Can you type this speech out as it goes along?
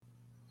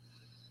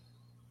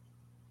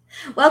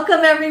Welcome,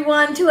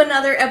 everyone, to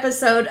another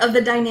episode of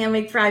the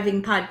Dynamic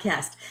Thriving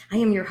Podcast. I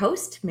am your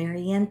host,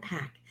 Marianne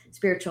Pack,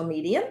 spiritual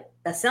medium,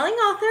 best-selling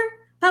author,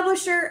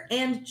 publisher,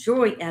 and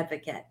joy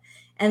advocate.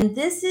 And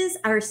this is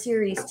our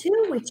series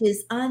 2, which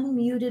is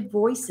Unmuted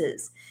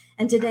Voices.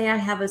 And today I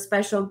have a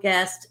special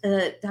guest,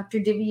 Dr.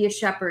 Davia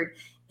Shepherd,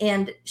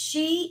 and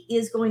she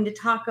is going to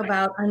talk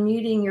about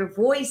unmuting your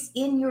voice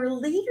in your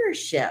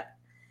leadership.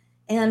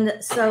 And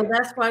so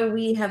that's why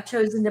we have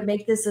chosen to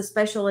make this a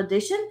special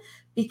edition,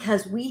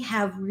 because we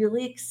have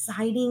really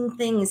exciting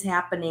things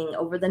happening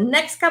over the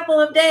next couple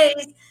of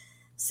days.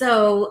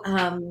 So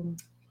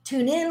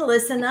tune in,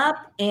 listen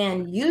up,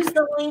 and use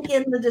the link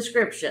in the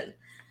description.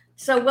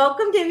 So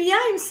welcome, Davia.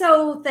 I'm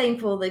so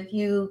thankful that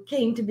you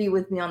came to be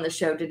with me on the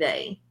show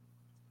today.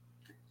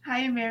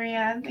 Hi,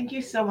 Marianne. Thank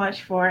you so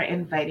much for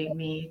inviting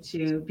me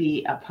to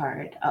be a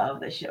part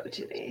of the show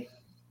today.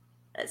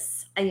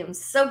 Yes, I am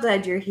so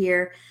glad you're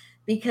here,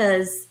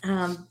 because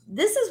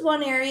this is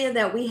one area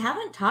that we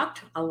haven't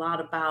talked a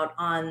lot about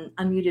on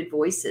Unmuted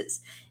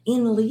Voices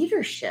in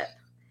leadership,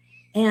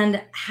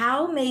 and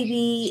how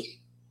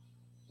maybe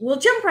we'll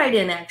jump right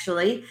in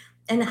actually,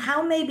 and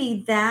how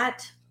maybe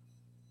that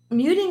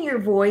muting your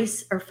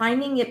voice or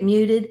finding it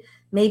muted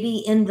maybe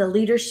in the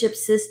leadership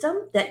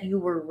system that you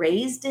were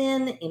raised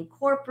in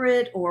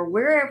corporate or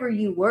wherever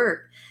you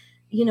work.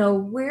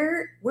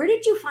 Where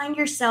did you find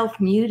yourself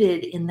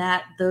muted in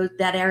that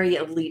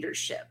area of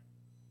leadership?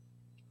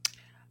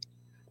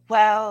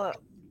 Well,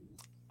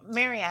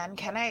 Marianne,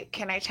 can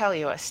I tell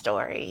you a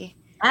story?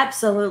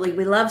 Absolutely.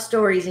 We love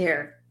stories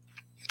here.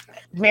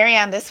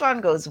 Marianne, this one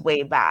goes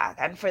way back.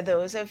 And for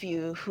those of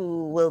you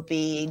who will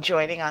be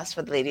joining us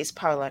for the Ladies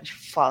Power Lunch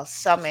Fall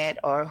Summit,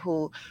 or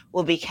who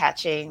will be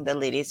catching the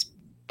Ladies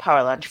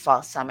Power Lunch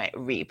Fall Summit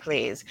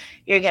replays,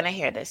 you're going to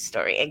hear this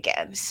story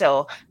again.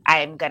 So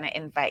I'm going to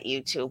invite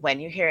you to,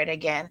 when you hear it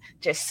again,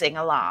 just sing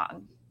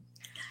along.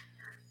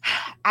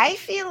 I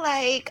feel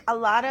like a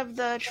lot of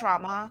the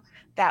trauma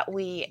that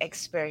we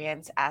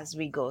experience as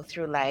we go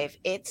through life,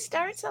 it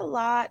starts a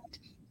lot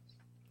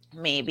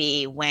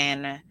maybe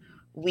when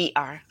we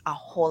are a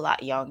whole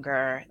lot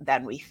younger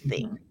than we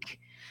think.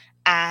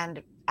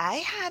 And I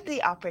had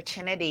the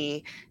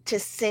opportunity to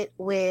sit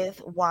with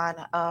one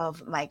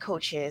of my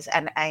coaches,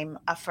 and I'm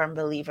a firm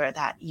believer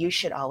that you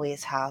should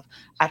always have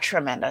a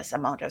tremendous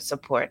amount of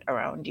support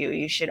around you.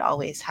 You should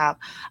always have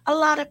a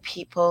lot of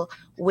people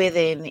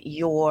within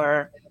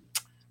your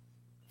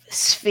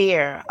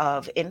sphere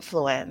of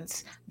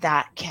influence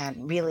that can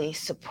really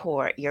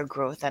support your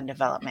growth and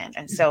development.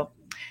 And so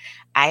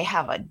I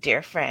have a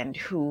dear friend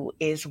who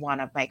is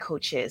one of my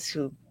coaches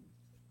who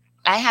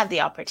I had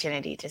the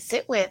opportunity to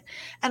sit with,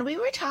 and we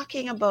were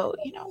talking about,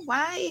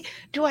 why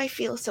do I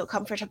feel so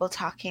comfortable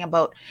talking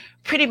about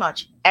pretty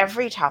much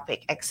every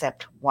topic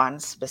except one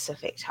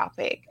specific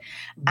topic?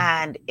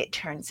 And it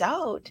turns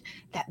out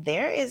that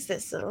there is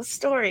this little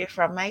story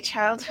from my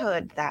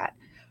childhood that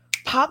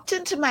popped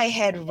into my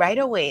head right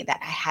away that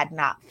I had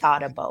not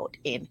thought about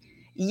in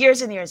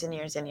years and years and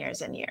years and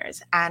years and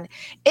years. And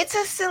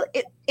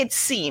it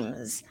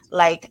seems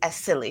like a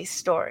silly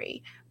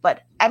story,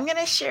 but I'm going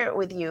to share it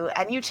with you,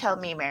 and you tell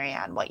me,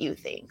 Marianne, what you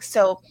think.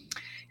 So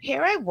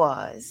here I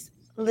was,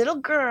 little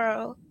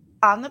girl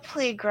on the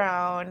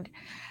playground,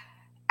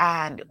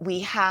 and we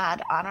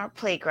had on our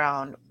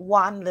playground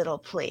one little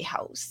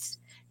playhouse.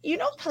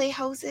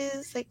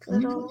 Playhouses, like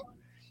little,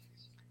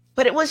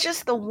 but it was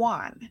just the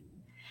one,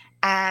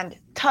 and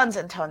tons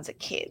of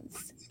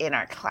kids in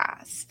our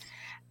class.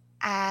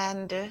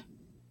 And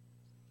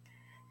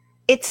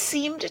it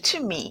seemed to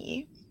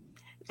me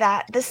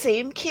that the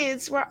same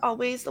kids were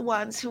always the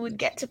ones who would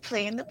get to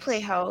play in the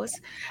playhouse,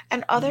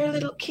 and other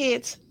little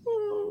kids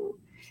who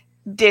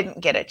didn't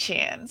get a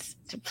chance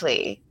to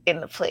play in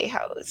the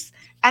playhouse.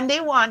 And they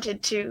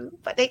wanted to,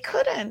 but they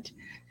couldn't.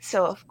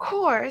 So, of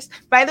course,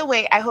 by the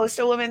way, I host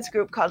a women's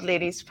group called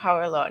Ladies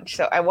Power Lunch.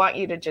 So I want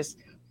you to just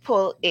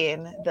pull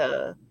in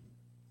the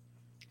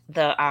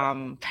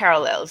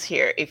parallels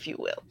here, if you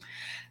will.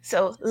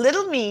 So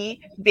little me,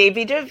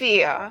 baby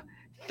Davia,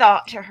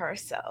 thought to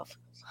herself,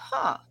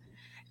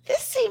 this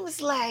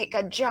seems like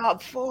a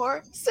job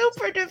for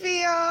Super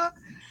Davia.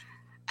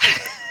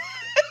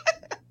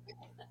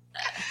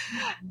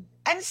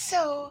 And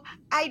so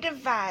I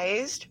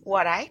devised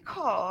what I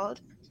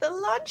called the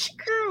lunch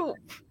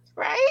group,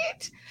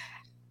 right?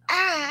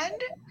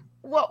 And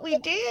what we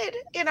did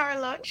in our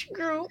lunch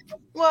group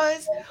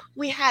was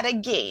we had a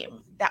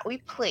game that we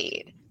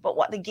played. But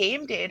what the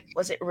game did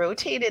was it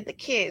rotated the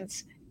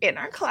kids in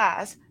our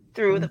class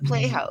through the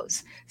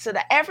playhouse so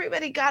that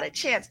everybody got a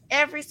chance.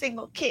 Every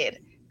single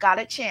kid got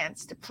a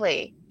chance to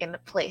play in the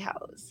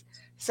playhouse.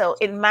 So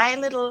in my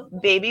little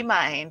baby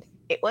mind,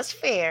 it was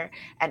fair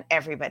and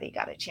everybody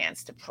got a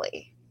chance to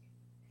play.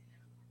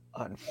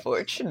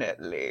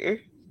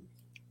 Unfortunately,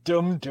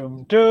 dum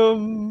dum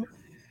dum,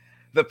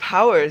 the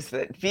powers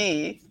that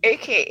be,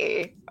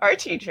 aka our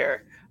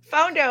teacher,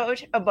 found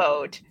out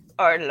about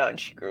our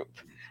lunch group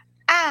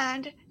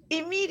and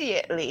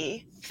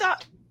immediately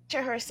thought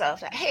to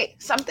herself that, hey,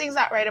 something's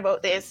not right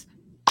about this.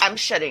 I'm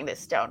shutting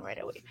this down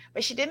right away.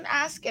 But she didn't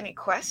ask any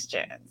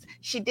questions.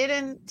 She did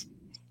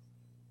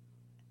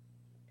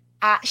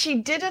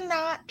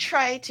not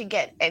try to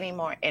get any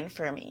more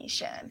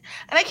information.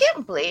 And I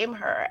can't blame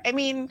her. I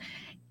mean,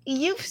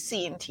 you've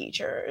seen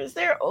teachers,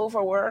 they're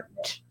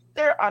overworked,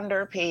 they're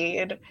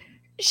underpaid.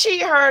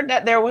 She heard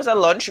that there was a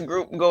lunch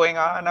group going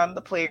on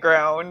the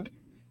playground,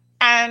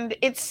 and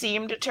it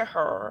seemed to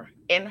her,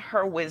 in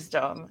her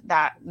wisdom,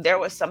 that there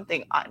was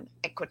something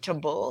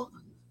unequitable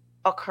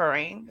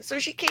occurring. So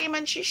she came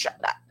and she shut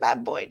that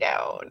bad boy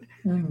down.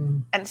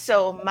 Mm. And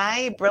so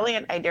my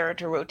brilliant idea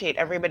to rotate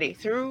everybody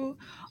through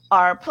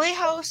our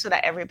playhouse so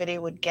that everybody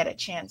would get a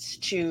chance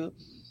to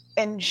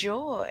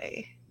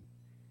enjoy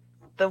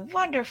the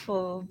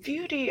wonderful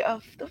beauty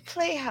of the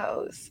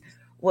playhouse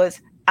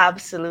was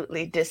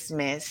absolutely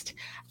dismissed.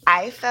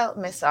 I felt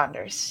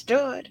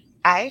misunderstood.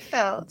 I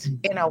felt,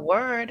 in a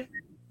word,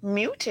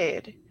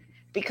 muted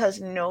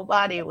because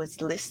nobody was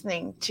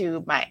listening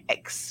to my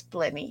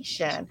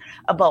explanation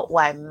about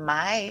why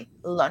my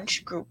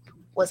lunch group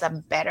was a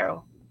better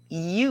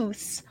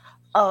use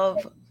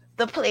of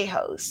the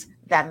playhouse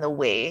than the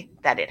way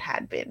that it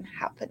had been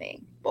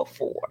happening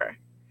before.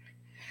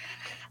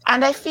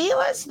 And I feel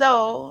as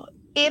though,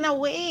 in a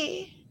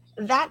way,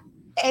 that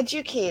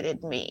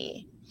educated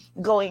me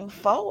going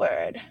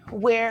forward,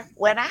 where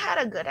when I had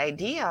a good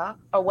idea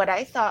or what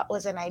I thought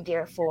was an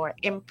idea for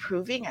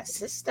improving a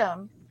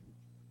system,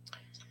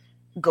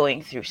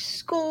 going through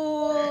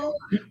school,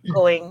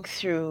 going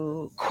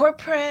through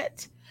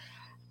corporate,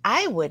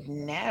 I would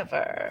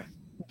never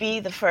be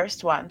the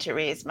first one to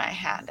raise my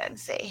hand and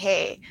say,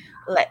 hey,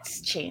 let's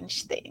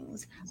change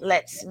things.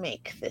 Let's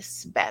make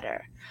this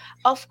better.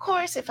 Of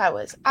course, if I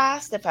was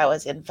asked, if I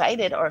was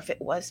invited, or if it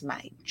was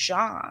my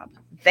job,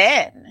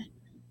 then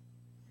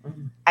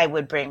I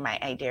would bring my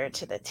idea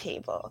to the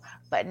table.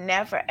 But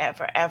never,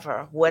 ever,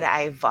 ever would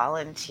I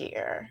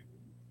volunteer,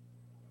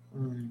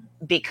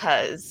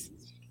 because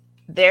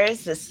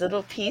there's this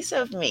little piece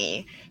of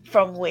me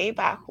from way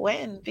back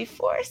when,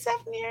 before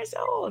 7 years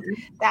old,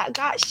 that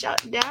got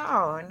shut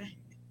down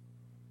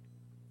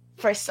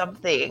for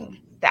something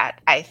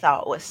that I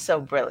thought was so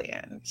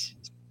brilliant.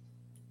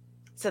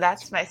 So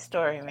that's my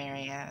story,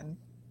 Marianne.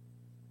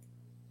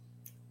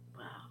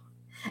 Wow.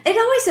 It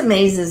always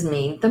amazes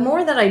me. The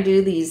more that I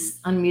do these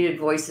Unmuted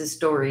Voices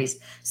stories,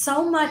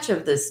 so much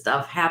of this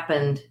stuff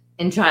happened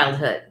in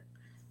childhood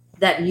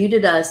that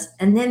muted us.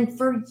 And then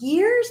for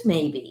years,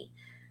 maybe,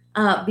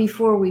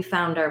 before we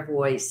found our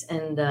voice.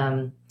 And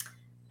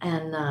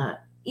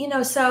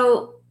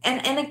so,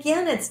 and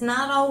again, it's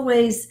not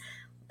always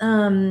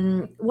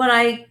what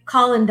I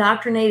call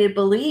indoctrinated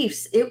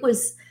beliefs.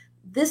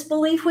 This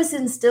belief was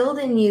instilled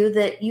in you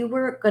that you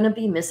were going to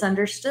be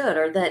misunderstood,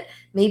 or that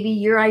maybe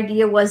your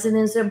idea wasn't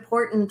as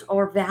important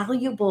or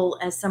valuable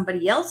as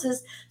somebody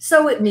else's.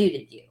 So it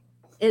muted you.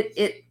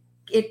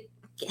 It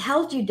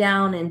held you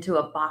down into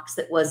a box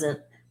that wasn't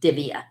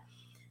Davia.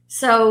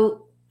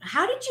 So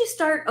how did you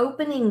start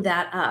opening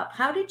that up?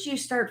 How did you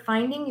start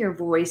finding your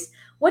voice?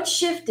 What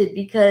shifted?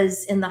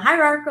 Because in the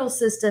hierarchical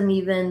system,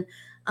 even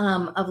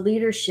of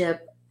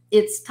leadership,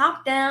 it's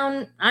top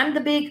down. I'm the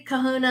big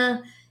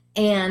kahuna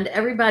and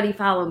everybody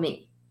follow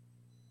me.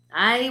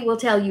 I will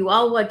tell you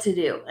all what to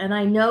do. And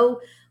I know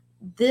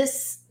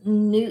this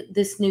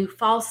new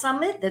fall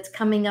summit that's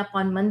coming up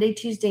on Monday,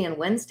 Tuesday, and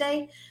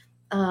Wednesday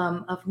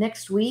of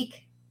next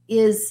week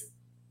is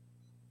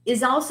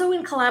also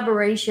in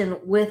collaboration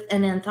with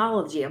an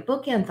anthology, a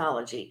book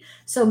anthology.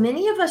 So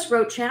many of us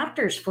wrote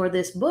chapters for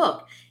this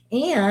book,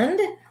 and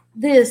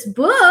this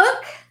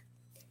book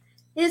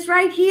is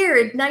right here,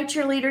 Ignite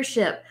Your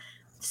Leadership.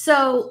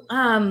 So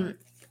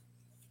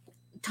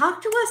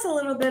talk to us a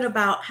little bit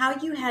about how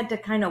you had to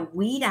kind of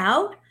weed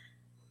out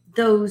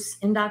those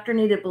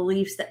indoctrinated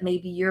beliefs that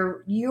maybe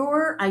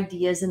your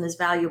idea isn't as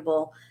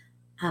valuable,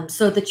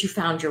 so that you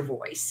found your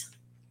voice.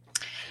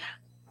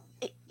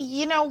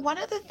 You know, one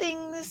of the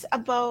things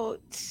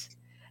about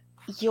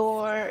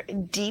your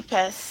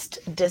deepest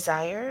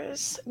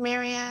desires,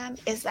 Marianne,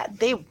 is that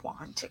they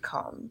want to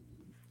come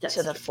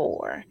to the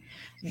fore.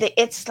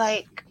 It's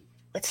like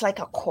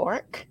a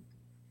cork.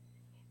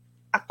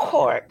 A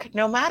cork,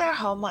 no matter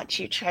how much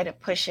you try to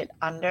push it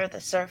under the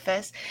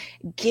surface,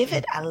 give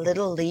it a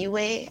little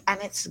leeway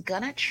and it's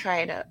gonna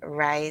try to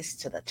rise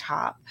to the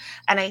top.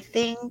 And I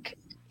think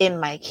in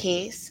my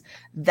case,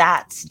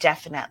 that's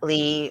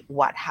definitely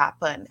what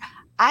happened.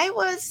 I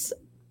was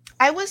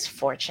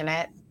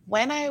fortunate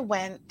when I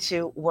went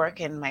to work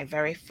in my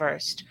very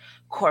first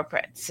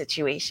corporate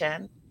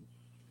situation.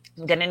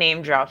 I'm gonna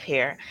name drop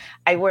here.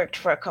 I worked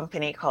for a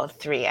company called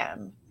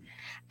 3M.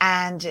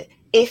 And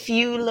if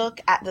you look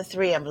at the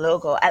 3M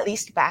logo, at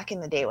least back in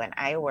the day when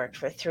I worked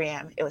for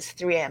 3M, it was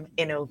 3M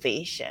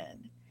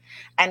Innovation.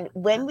 And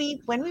when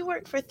we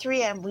worked for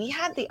 3M, we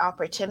had the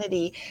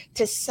opportunity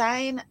to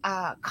sign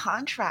a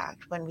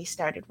contract when we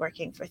started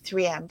working for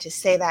 3M to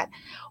say that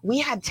we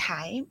had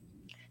time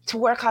to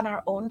work on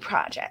our own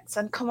projects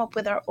and come up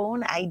with our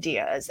own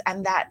ideas,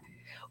 and that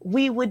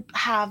we would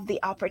have the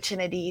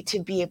opportunity to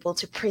be able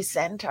to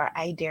present our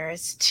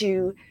ideas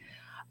to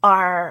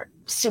our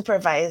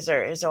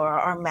supervisors or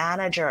our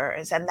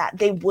managers, and that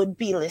they would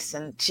be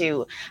listened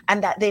to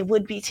and that they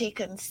would be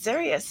taken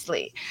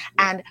seriously.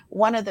 And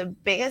one of the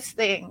biggest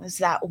things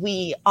that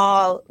we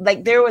all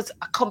like, there was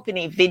a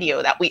company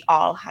video that we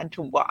all had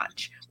to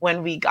watch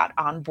when we got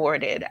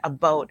onboarded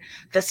about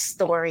the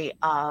story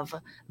of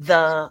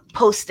the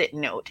post-it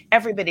note.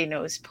 Everybody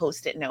knows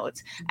post-it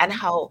notes, and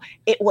how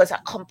it was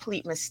a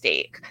complete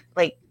mistake.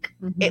 Like,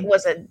 it Mhm.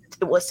 was a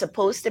it was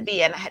supposed to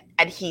be an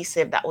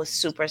adhesive that was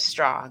super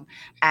strong,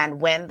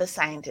 and when the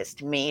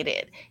scientist made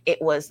it,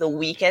 it was the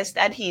weakest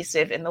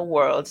adhesive in the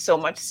world, so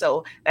much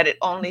so that it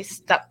only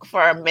stuck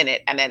for a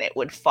minute and then it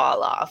would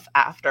fall off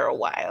after a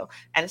while.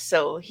 And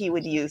so he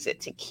would use it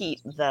to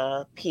keep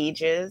the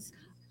pages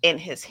in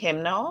his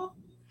hymnal,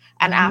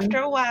 and after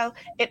Mhm. a while,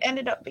 it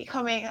ended up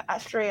becoming a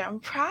 3M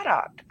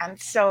product. And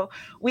so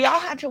we all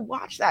had to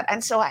watch that.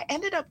 And so I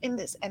ended up in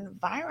this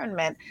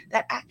environment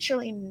that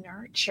actually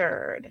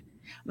nurtured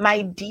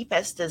my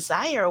deepest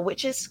desire,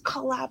 which is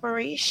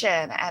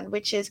collaboration, and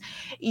which is,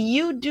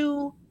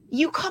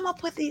 you come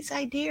up with these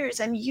ideas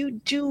and you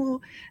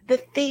do the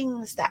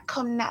things that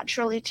come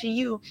naturally to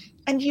you,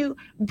 and you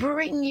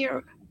bring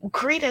your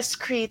greatest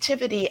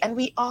creativity, and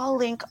we all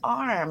link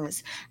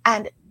arms.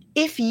 And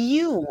if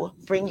you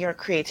bring your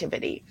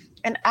creativity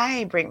and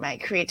I bring my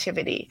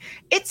creativity,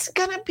 it's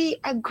going to be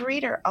a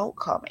greater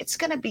outcome. It's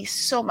going to be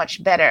so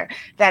much better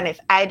than if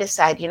I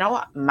decide, you know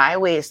what, my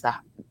way is the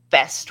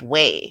best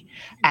way.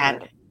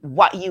 Right. And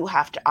what you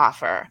have to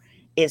offer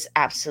is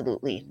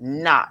absolutely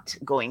not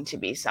going to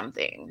be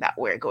something that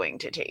we're going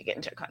to take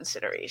into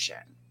consideration.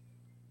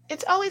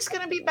 It's always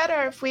going to be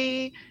better if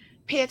we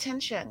pay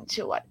attention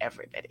to what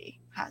everybody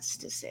has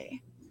to say,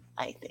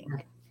 I think.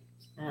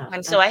 Yeah,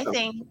 And so I excellent.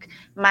 think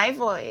my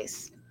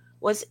voice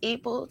was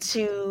able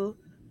to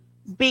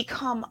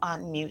become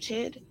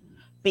unmuted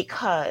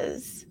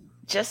because,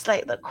 just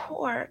like the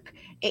cork,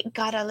 it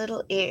got a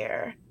little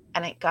air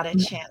and it got a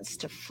chance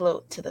to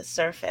float to the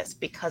surface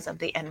because of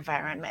the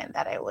environment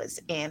that I was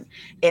in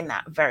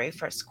that very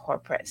first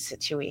corporate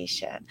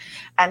situation.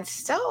 And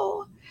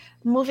so,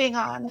 moving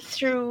on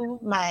through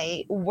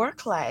my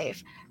work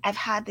life, I've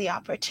had the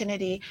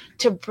opportunity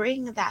to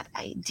bring that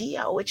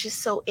idea, which is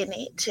so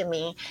innate to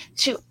me,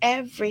 to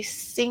every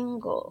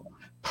single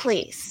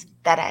place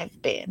that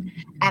I've been.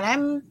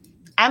 And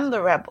I'm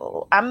the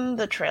rebel. I'm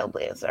the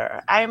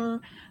trailblazer. I'm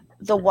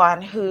the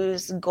one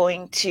who's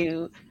going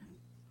to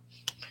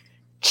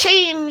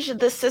change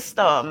the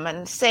system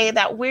and say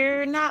that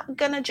we're not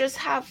going to just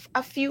have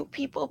a few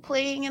people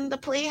playing in the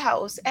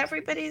playhouse.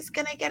 Everybody's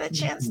going to get a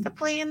chance to Mhm.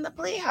 play in the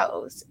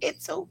playhouse.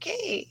 It's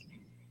okay.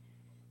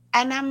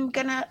 And I'm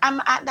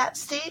at that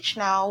stage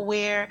now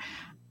where,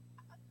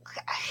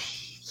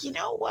 you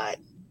know what?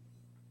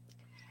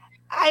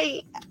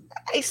 I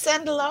I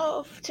send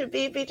love to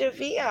baby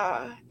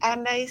Davia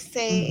and I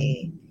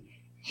say, Mhm.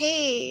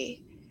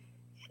 hey,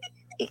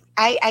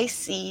 I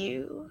see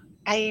you.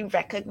 I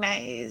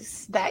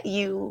recognize that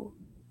you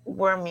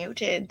were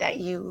muted, that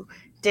you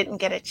didn't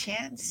get a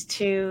chance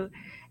to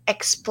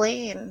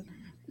explain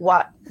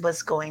what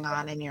was going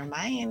on in your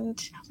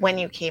mind when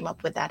you came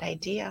up with that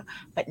idea.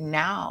 But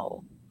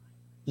now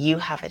you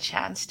have a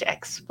chance to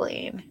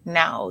explain.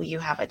 Now you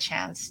have a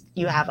chance,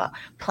 you have a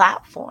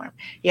platform,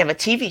 you have a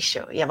TV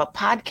show, you have a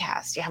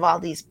podcast, you have all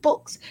these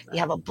books, you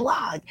have a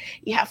blog,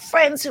 you have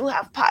friends who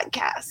have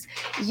podcasts.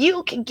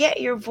 You can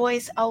get your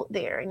voice out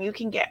there and you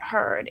can get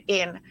heard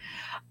in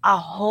a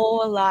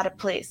whole lot of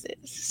places.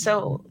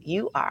 So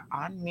you are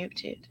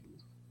unmuted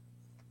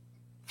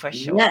for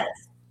sure. Yes,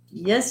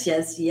 yes,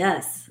 yes,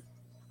 yes.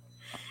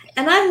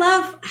 And I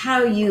love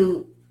how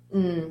you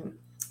mm,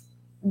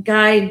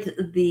 guide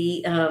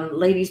the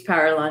Ladies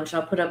Power Lunch.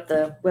 I'll put up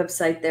the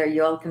website there.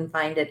 You all can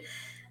find it.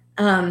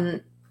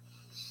 Um,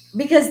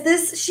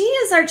 because she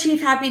is our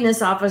chief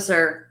happiness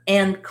officer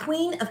and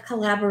queen of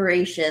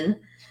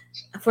collaboration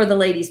for the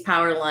Ladies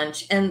Power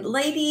Lunch. And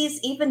ladies,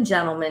 even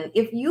gentlemen,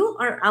 if you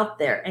are out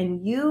there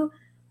and you,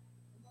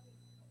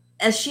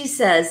 as she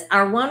says,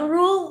 our one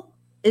rule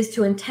is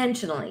to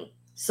intentionally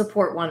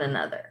support one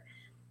another.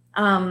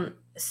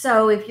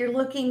 So if you're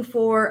looking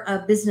for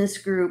a business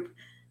group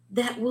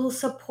that will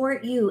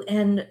support you,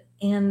 and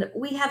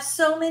we have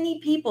so many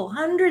people,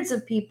 hundreds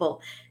of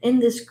people in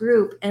this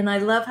group, and I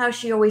love how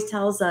she always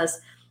tells us,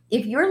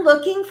 if you're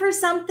looking for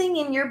something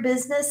in your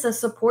business, a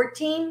support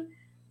team,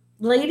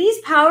 Ladies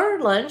Power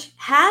Lunch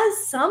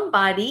has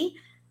somebody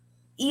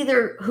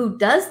either who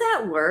does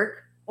that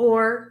work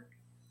or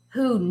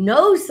who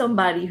knows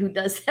somebody who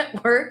does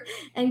that work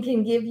and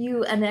can give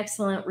you an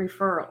excellent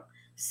referral.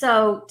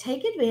 So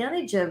take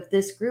advantage of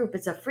this group.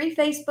 It's a free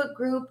Facebook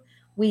group.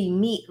 We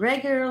meet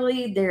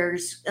regularly.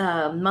 There's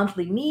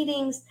monthly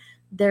meetings.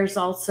 There's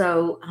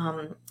also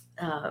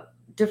uh,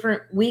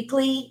 different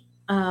weekly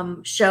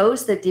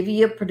shows that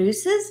Divya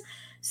produces.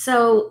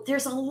 So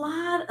there's a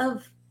lot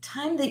of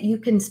time that you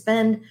can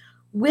spend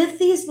with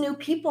these new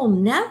people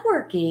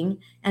networking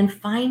and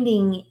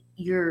finding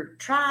your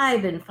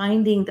tribe and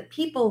finding the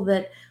people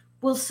that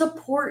will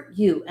support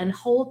you and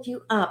hold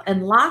you up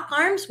and lock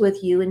arms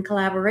with you in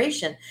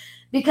collaboration.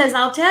 Because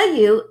I'll tell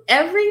you,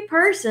 every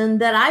person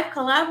that I've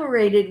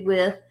collaborated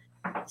with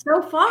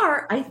so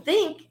far, I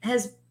think,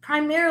 has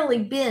primarily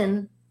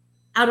been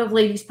out of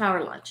Ladies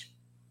Power Lunch.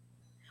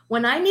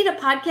 When I need a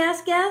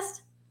podcast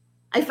guest,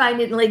 I find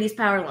it in Ladies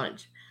Power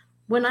Lunch.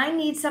 When I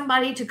need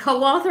somebody to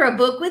co-author a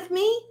book with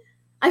me,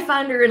 I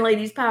find her in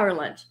Ladies Power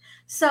Lunch.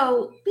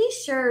 So be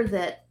sure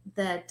that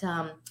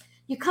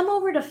you come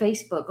over to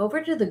Facebook,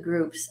 over to the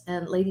groups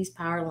and Ladies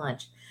Power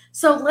Lunch.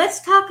 So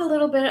let's talk a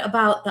little bit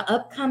about the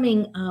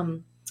upcoming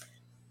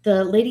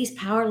the Ladies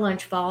Power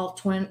Lunch Fall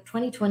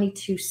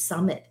 2022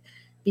 Summit,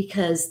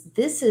 because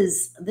this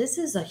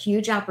is a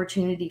huge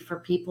opportunity for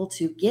people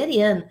to get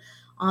in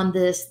on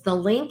this. The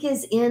link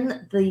is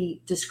in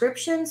the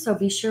description, so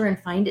be sure and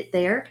find it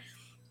there.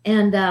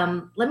 And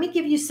let me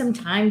give you some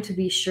time to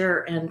be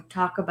sure and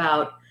talk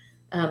about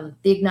the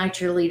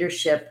Ignite Your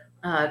Leadership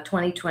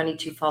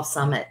 2022 Fall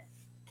Summit.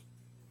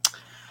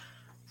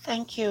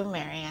 Thank you,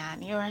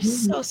 Marianne. You are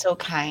so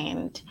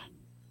kind.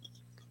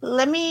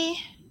 Let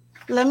me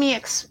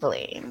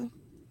explain.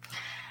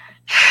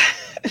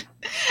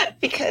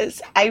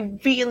 Because I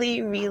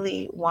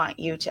really want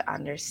you to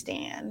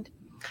understand.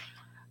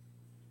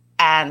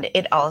 And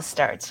it all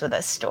starts with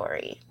a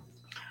story.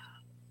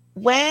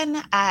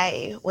 When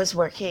I was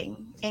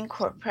working in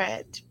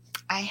corporate,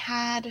 I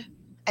had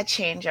a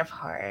change of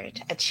heart,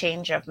 a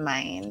change of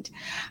mind.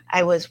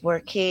 I was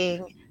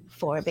working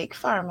for Big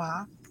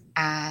Pharma,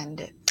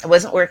 and I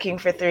wasn't working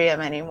for 3M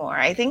anymore.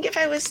 I think if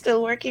I was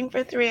still working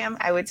for 3M,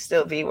 I would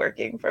still be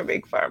working for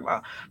Big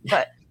Pharma.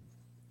 But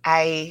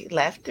I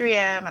left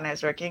 3M and I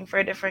was working for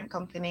a different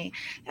company.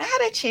 And I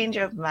had a change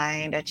of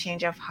mind, a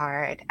change of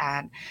heart,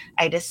 and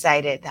I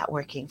decided that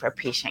working for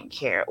patient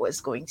care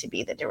was going to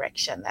be the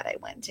direction that I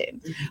went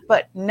in.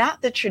 But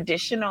not the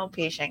traditional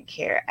patient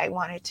care. I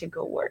wanted to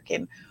go work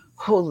in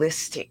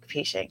holistic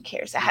patient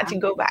care. So I had to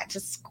go back to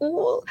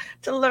school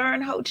to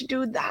learn how to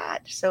do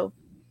that. So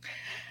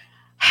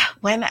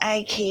when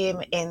I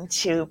came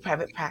into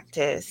private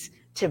practice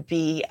to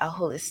be a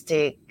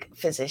holistic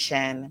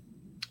physician,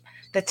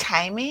 the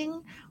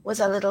timing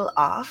was a little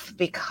off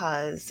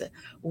because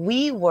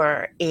we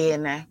were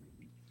in,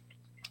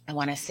 I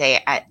want to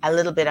say, a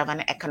little bit of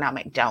an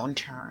economic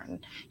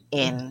downturn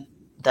in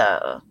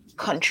the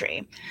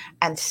country.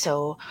 And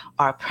so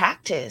our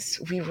practice,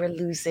 we were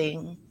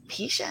losing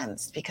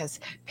patients because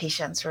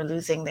patients were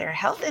losing their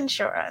health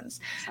insurance.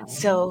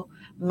 So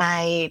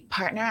my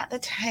partner at the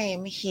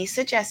time, he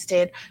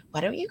suggested,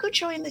 why don't you go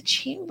join the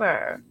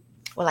chamber?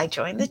 Well, I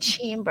joined the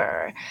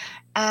chamber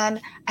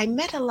and I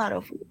met a lot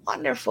of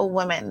wonderful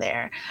women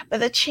there.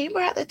 But the chamber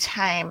at the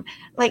time,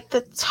 like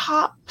the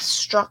top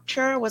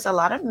structure was a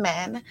lot of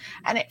men,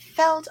 and it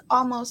felt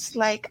almost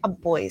like a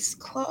boys'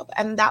 club.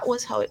 And that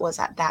was how it was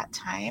at that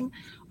time.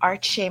 Our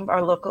chamber,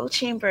 our local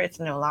chamber, it's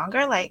no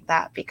longer like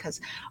that because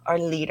our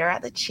leader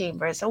at the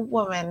chamber is a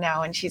woman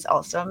now, and she's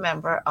also a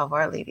member of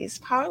our Ladies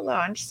Power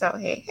Lunch. So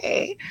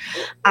hey.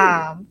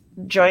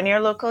 Join your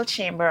local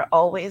chamber,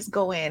 always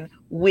go in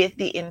with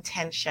the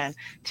intention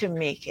to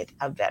make it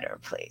a better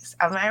place.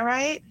 Am I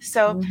right?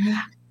 So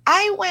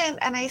I went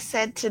and I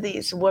said to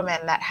these women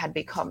that had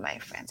become my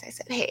friends, I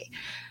said, hey,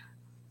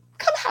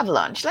 come have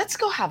lunch. Let's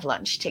go have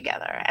lunch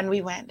together. And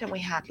we went and we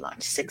had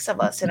lunch. 6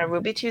 of us in a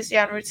Ruby Tuesday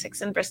on Route 6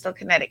 in Bristol,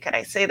 Connecticut.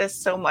 I say this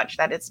so much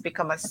that it's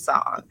become a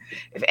song.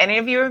 If any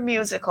of you are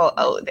musical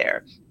out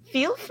there,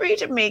 feel free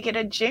to make it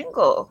a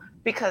jingle,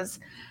 because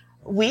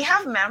we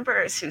have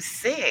members who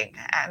sing,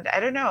 and I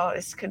don't know,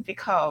 this could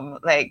become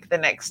like the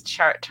next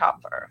chart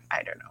topper.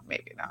 I don't know,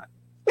 maybe not.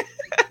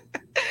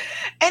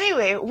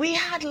 Anyway, we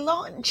had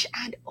lunch,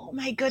 and oh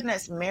my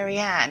goodness,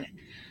 Marianne,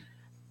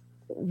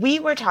 we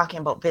were talking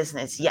about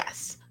business,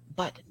 yes,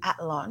 but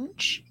at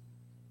lunch,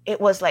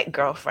 it was like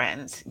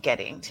girlfriends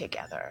getting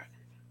together.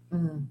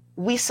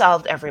 We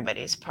solved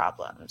everybody's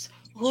problems.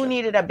 Who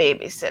needed a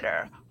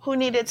babysitter? Who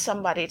needed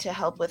somebody to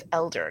help with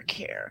elder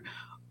care?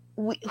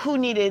 Who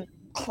needed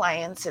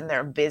clients in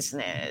their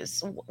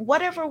business?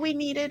 Whatever we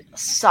needed,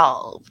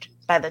 solved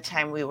by the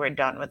time we were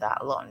done with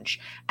that lunch.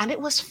 And it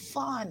was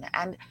fun.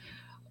 And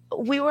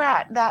we were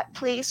at that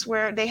place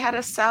where they had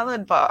a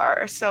salad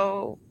bar.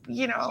 So,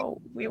 you know,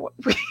 we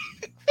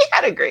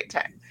had a great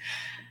time.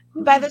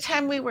 By the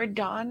time we were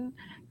done,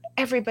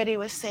 everybody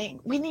was saying,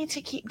 we need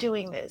to keep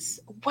doing this.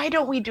 Why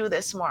don't we do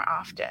this more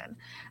often?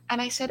 And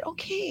I said,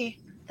 okay,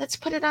 let's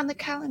put it on the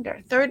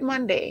calendar. 3rd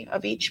Monday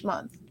of each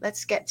month,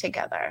 let's get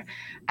together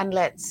and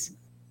let's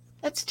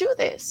do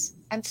this.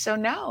 And so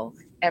now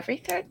every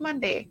 3rd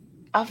Monday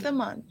of the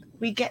month,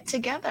 we get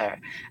together.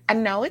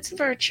 And now it's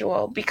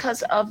virtual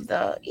because of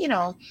the, you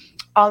know,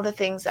 all the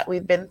things that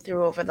we've been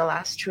through over the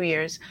last 2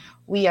 years.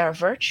 We are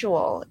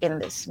virtual in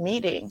this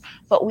meeting,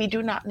 but we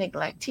do not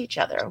neglect each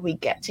other. We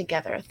get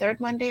together 3rd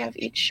Monday of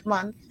each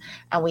month,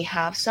 and we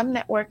have some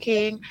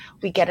networking.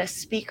 We get a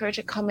speaker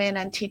to come in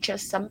and teach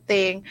us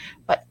something,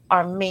 but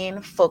our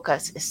main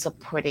focus is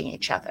supporting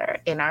each other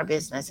in our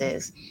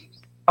businesses,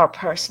 our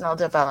personal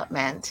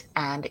development,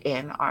 and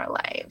in our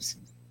lives.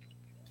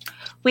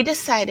 We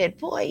decided,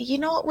 boy, you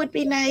know what would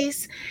be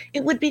nice?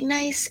 It would be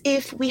nice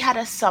if we had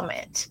a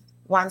summit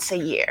once a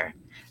year.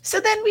 So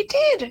then we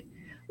did.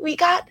 We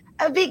got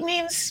a big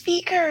name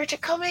speaker to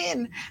come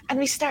in and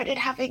we started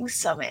having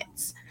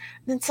summits.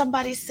 Then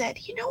somebody said,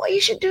 you know what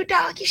you should do,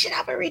 Doc? You should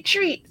have a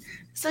retreat.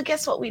 So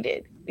guess what we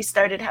did? We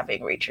started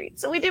having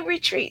retreats. So we did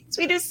retreats,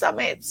 we do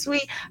summits,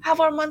 we have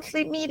our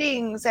monthly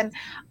meetings, and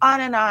on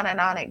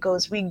it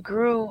goes. We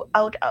grew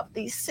out of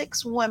these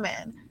 6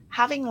 women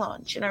having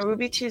lunch in a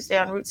Ruby Tuesday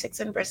on Route 6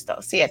 in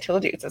Bristol. See, I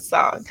told you it's a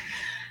song.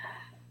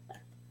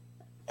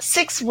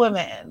 6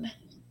 women,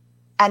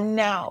 and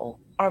now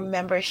our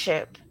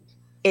membership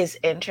is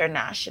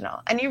international.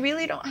 And you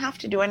really don't have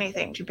to do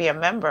anything to be a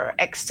member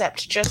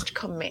except just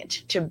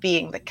commit to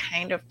being the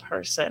kind of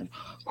person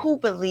who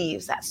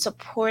believes that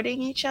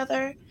supporting each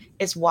other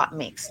is what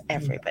makes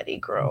everybody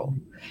grow.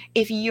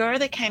 If you're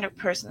the kind of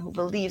person who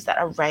believes that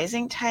a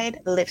rising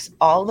tide lifts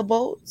all the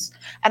boats,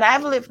 and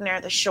I've lived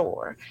near the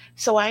shore,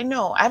 so I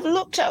know I've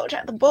looked out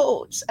at the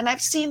boats and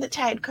I've seen the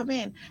tide come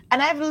in, and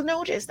I've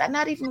noticed that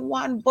not even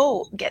one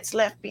boat gets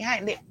left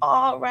behind. They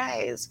all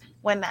rise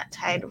when that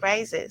tide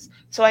rises.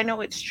 So I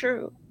know it's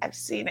true. I've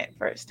seen it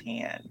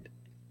firsthand.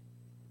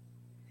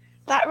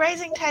 That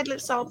rising tide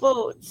lifts all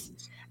boats.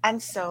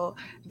 And so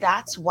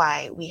that's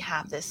why we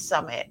have this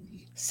summit.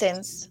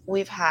 Since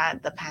we've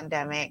had the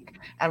pandemic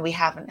and we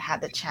haven't had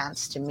the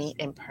chance to meet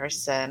in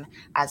person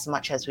as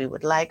much as we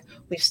would like,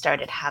 we've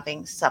started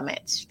having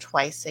summits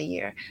twice a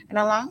year. And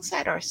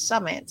alongside our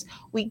summits,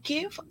 we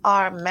give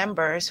our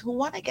members who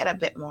want to get a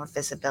bit more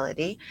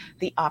visibility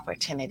the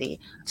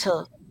opportunity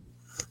to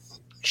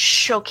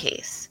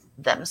showcase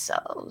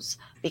themselves,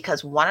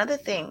 because one of the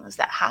things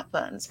that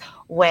happens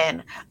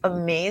when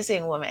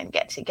amazing women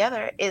get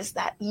together is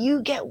that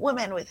you get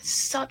women with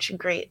such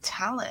great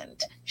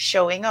talent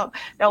showing up.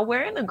 Now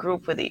we're in a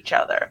group with each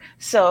other,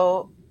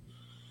 so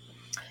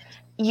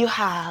you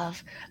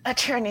have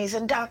attorneys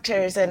and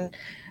doctors and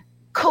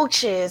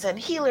coaches and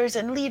healers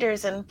and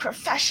leaders and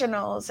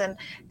professionals and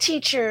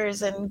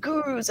teachers and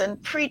gurus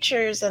and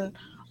preachers and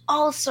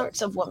all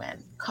sorts of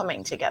women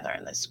coming together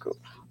in this group.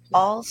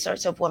 All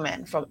sorts of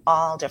women from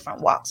all different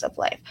walks of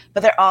life,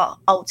 but they're all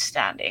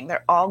outstanding.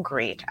 They're all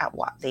great at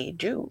what they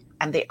do,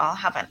 and they all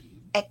have an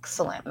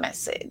excellent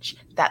message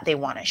that they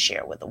want to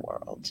share with the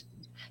world.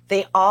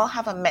 They all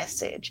have a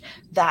message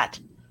that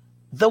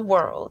the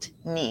world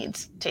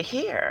needs to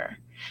hear.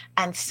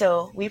 And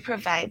so we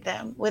provide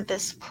them with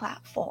this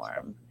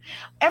platform.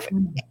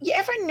 You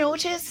ever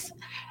notice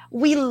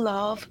we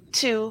love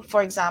to,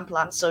 for example,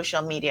 on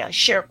social media,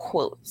 share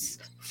quotes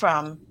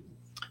from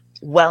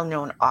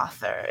well-known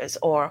authors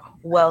or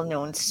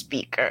well-known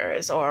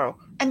speakers,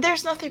 and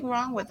there's nothing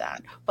wrong with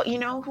that. But you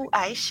know who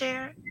I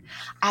share?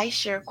 I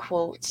share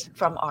quotes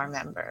from our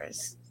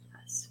members.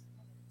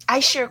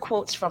 I share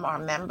quotes from our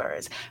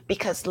members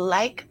because,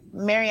 like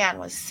Marianne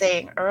was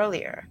saying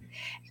earlier,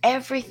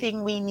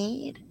 everything we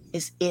need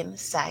is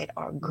inside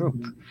our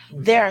group.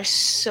 There are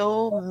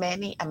so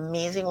many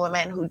amazing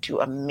women who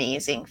do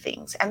amazing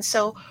things. And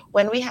so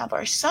when we have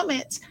our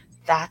summits,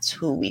 that's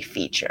who we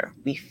feature.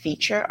 We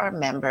feature our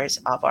members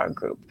of our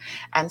group.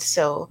 And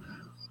so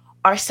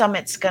our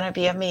summit's going to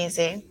be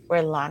amazing.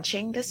 We're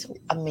launching this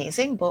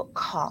amazing book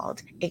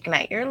called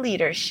Ignite Your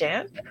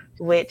Leadership,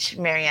 which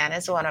Marianne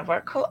is one of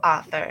our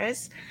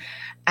co-authors.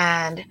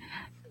 And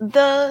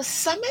the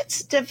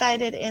summit's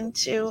divided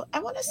into, I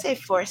want to say,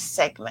 4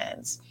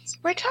 segments.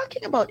 We're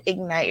talking about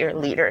Ignite Your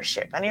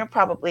Leadership. And you're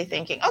probably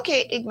thinking,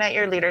 okay, Ignite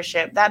Your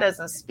Leadership, that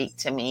doesn't speak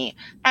to me.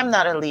 I'm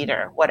not a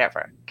leader,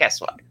 whatever. Guess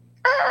what?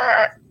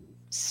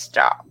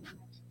 Stop.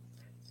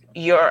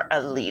 You're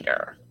a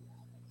leader.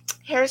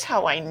 Here's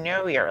how I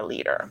know you're a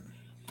leader.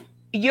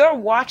 You're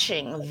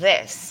watching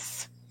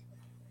this,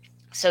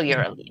 so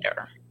you're a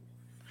leader.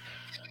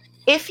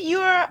 If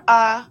you're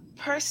a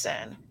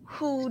person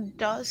who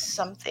does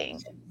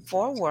something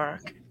for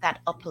work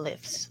that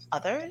uplifts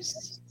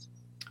others,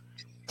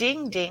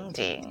 ding, ding,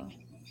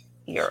 ding,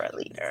 you're a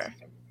leader.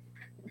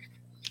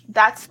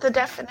 That's the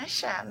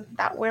definition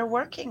that we're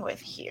working with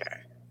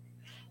here.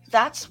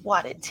 That's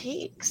what it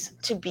takes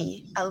to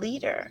be a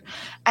leader.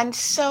 And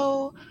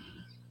so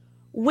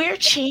we're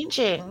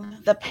changing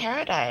the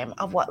paradigm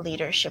of what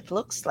leadership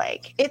looks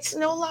like. It's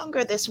no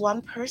longer this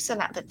one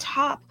person at the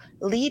top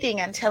leading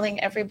and telling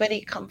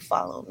everybody, come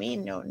follow me.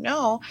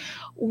 No.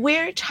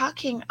 We're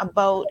talking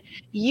about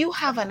you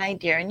have an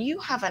idea and you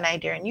have an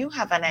idea and you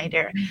have an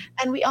idea.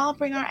 And we all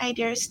bring our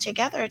ideas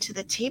together to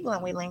the table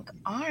and we link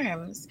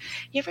arms.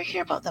 You ever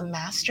hear about the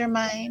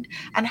mastermind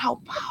and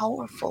how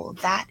powerful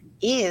that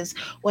is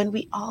when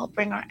we all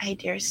bring our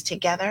ideas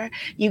together?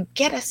 You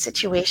get a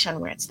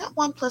situation where it's not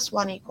 1 +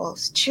 1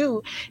 =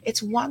 2.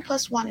 It's 1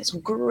 + 1 is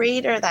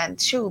greater than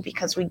 2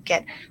 because we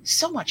get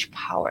so much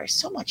power,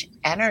 so much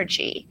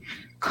energy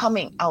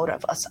coming out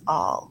of us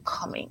all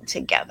coming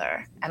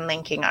together and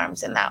linking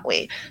arms in that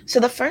way. So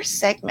the first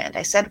segment,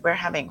 I said we're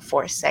having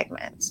 4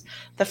 segments.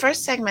 The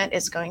first segment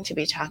is going to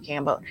be talking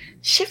about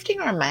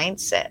shifting our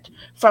mindset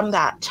from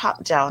that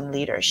top-down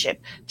leadership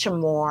to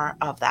more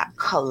of that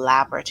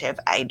collaborative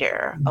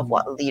idea of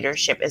what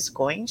leadership is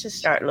going to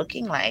start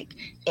looking like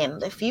in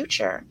the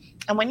future.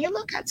 And when you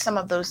look at some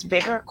of those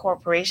bigger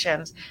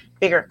corporations,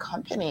 bigger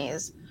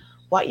companies,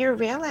 what you're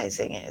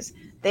realizing is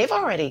they've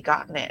already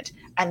gotten it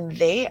and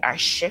they are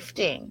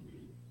shifting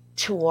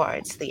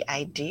towards the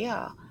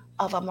idea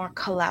of a more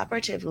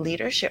collaborative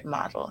leadership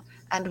model.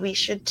 And we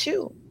should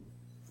too.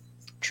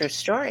 True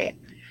story.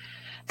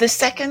 The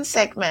second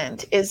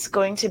segment is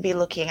going to be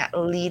looking at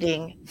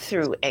leading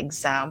through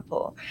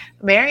example.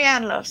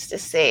 Marianne loves to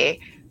say,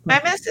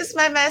 my mess is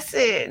my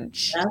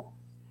message. Yeah.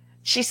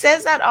 She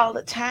says that all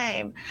the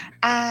time.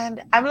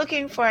 And I'm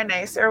looking for a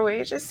nicer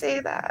way to say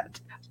that.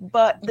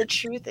 But the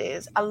truth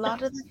is, a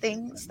lot of the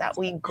things that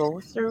we go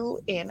through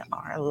in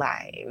our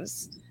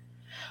lives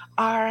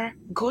are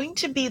going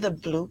to be the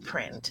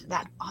blueprint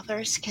that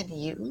others can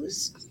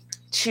use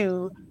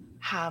to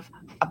have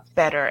a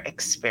better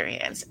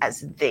experience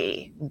as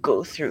they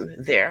go through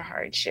their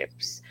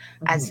hardships,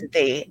 as Mhm.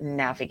 they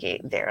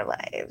navigate their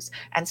lives.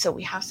 And so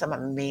we have some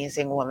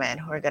amazing women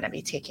who are going to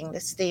be taking the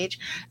stage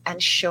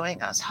and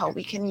showing us how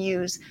we can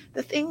use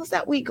the things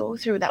that we go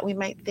through that we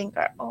might think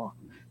are, oh,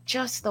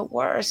 just the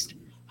worst,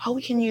 how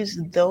we can use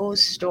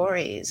those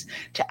stories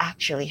to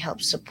actually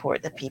help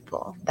support the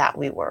people that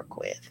we work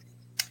with.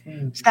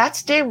 Mm. So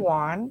that's day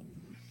one.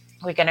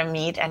 We're going to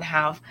meet and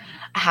have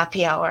a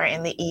happy hour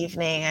in the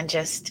evening and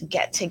just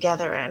get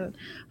together and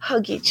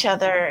hug each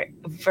other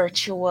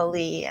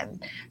virtually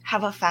and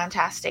have a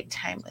fantastic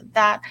time with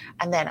that.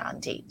 And then on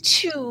day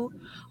two,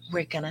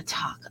 we're going to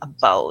talk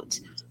about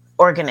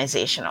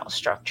organizational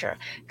structure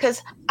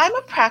because I'm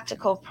a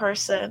practical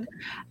person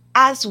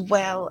as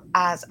well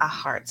as a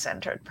heart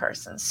centered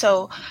person.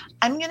 So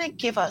I'm going to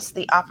give us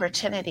the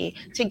opportunity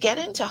to get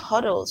into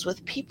huddles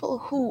with people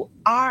who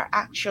are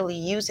actually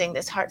using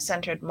this heart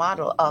centered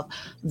model of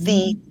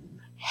the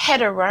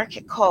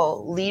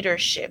hierarchical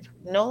leadership,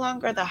 no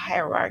longer the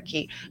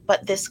hierarchy,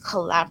 but this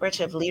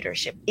collaborative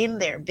leadership in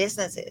their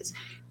businesses.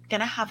 Going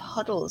to have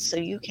huddles so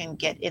you can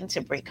get into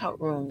breakout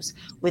rooms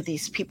with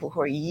these people who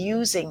are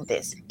using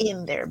this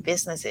in their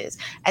businesses,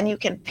 and you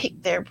can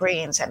pick their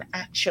brains and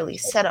actually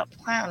set up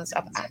plans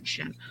of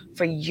action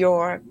for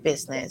your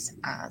business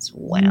as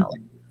well.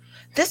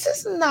 This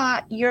is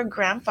not your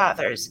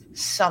grandfather's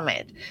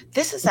summit.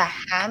 This is a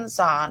hands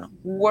on,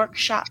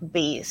 workshop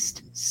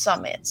based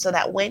summit so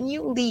that when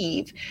you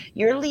leave,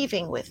 you're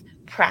leaving with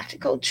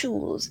practical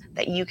tools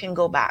that you can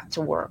go back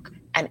to work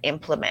and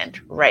implement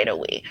right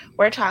away.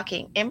 We're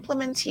talking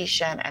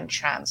implementation and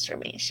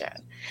transformation.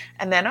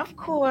 And then, of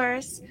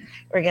course,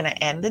 we're going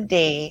to end the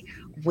day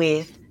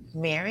with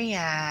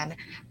Marianne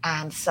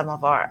and some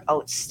of our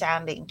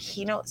outstanding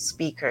keynote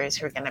speakers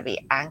who are going to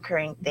be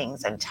anchoring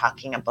things and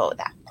talking about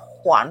that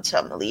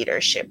quantum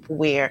leadership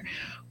where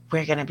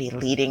we're going to be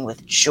leading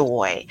with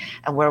joy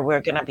and where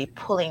we're going to be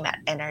pulling that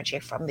energy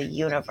from the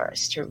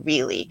universe to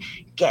really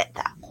get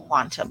that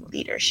quantum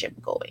leadership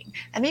going.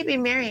 And maybe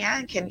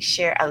Marianne can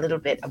share a little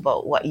bit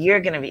about what you're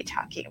going to be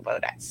talking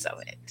about at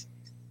Summit.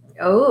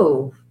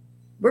 Oh,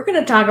 we're going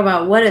to talk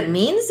about what it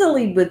means to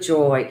lead with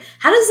joy.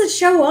 How does it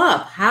show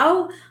up?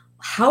 How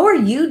are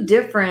you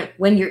different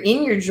when you're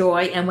in your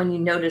joy and when you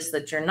notice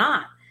that you're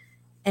not?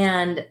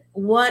 And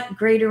what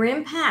greater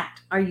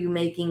impact are you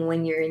making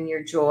when you're in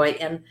your joy?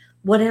 And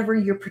whatever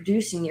you're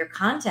producing, your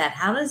content,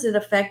 how does it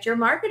affect your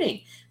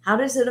marketing? How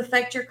does it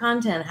affect your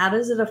content? How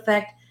does it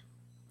affect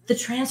the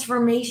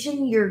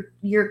transformation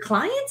your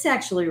clients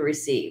actually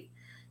receive?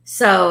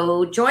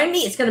 So join me.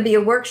 It's going to be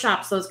a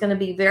workshop, so it's going to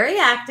be very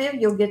active.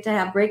 You'll get to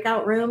have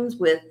breakout rooms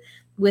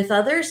with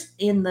others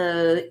in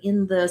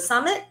the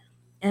summit,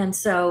 and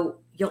so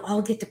you'll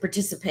all get to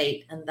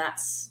participate, and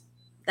that's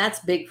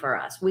big for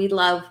us. We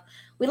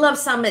love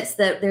summits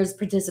that there's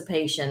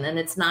participation, and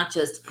it's not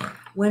just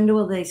when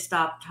will they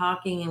stop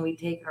talking and we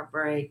take our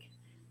break.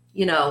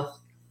 You know,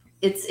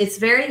 it's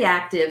very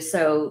active.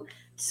 So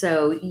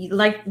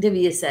like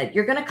Davia said,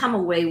 you're going to come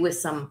away with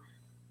some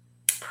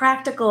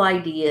practical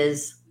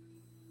ideas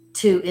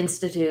to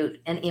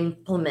institute and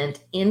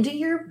implement into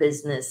your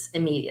business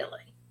immediately.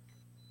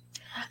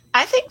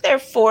 I think there are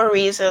 4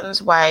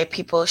 reasons why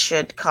people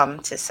should come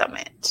to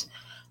Summit.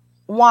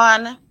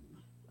 One,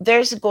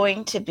 there's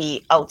going to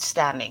be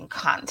outstanding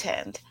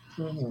content.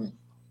 Mm-hmm.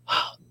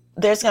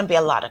 There's going to be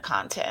a lot of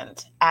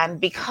content. And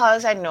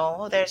because I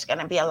know there's going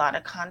to be a lot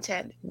of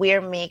content,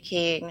 we're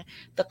making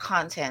the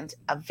content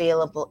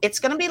available. It's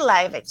going to be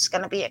live, it's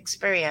going to be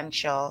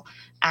experiential,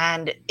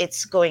 and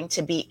it's going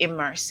to be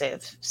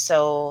immersive.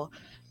 So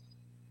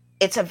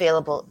it's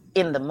available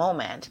in the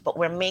moment, but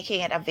we're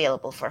making it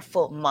available for a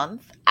full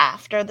month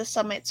after the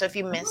summit. So if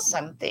you miss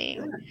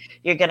something,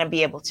 you're going to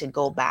be able to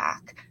go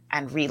back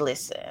and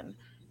re-listen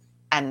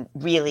and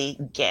really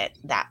get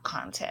that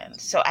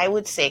content. So I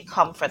would say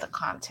come for the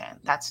content.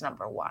 That's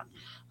number one.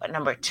 But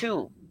number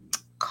two,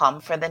 come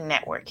for the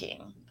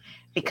networking,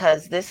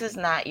 because this is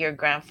not your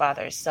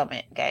grandfather's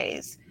summit,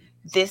 guys.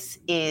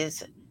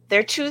 There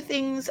are 2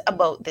 things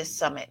about this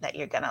summit that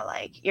you're going to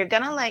like. You're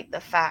going to like the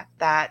fact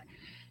that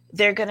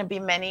there are going to be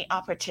many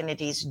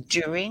opportunities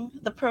during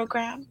the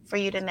program for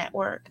you to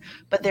network,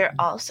 but there are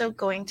also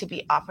going to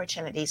be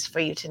opportunities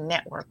for you to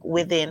network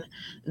within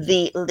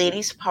the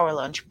Ladies Power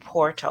Lunch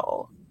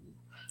portal.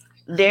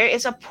 There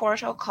is a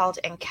portal called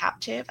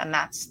Encaptive, and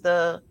that's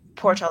the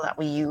portal that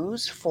we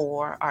use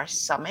for our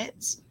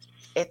summits.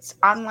 It's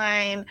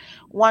online.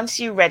 Once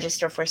you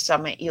register for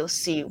Summit, you'll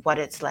see what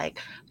it's like.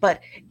 But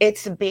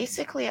it's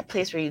basically a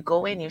place where you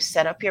go in, you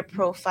set up your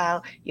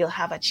profile, you'll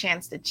have a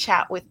chance to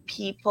chat with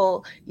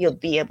people, you'll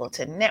be able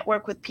to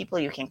network with people.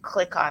 You can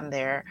click on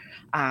their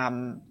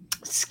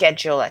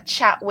schedule a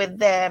chat with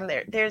them.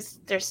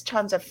 There's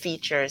tons of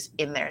features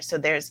in there. So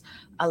there's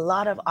a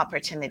lot of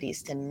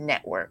opportunities to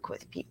network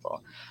with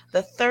people.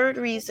 The third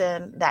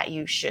reason that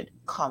you should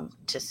come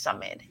to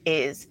Summit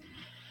is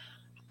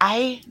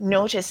I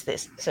noticed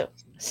this. So,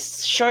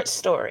 short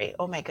story.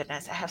 Oh my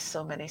goodness, I have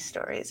so many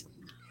stories.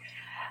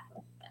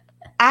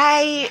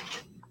 A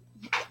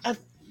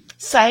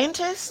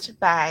scientist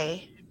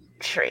by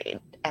trade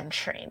and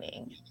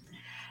training.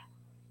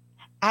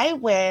 I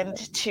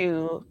went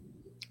into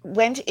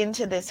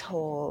this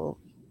whole,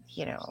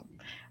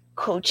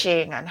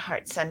 coaching and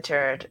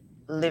heart-centered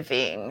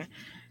living,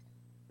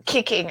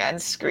 kicking and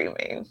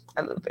screaming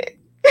a little bit.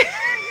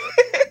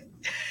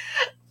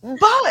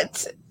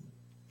 But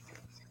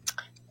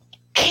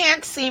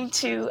can't seem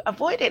to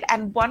avoid it.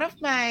 And one of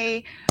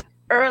my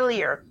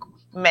earlier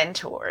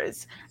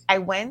mentors, I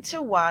went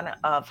to one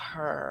of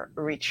her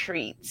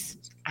retreats,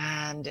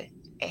 and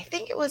I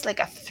think it was like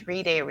a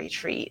 3-day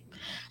retreat.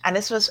 And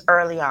this was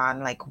early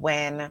on, like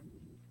when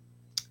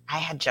I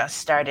had just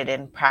started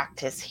in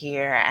practice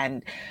here,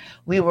 and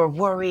we were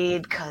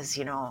worried because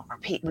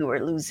we were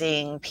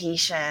losing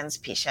patients.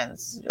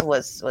 Patients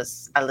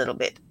was a little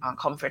bit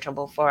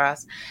uncomfortable for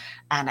us,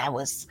 and I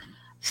was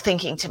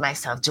thinking to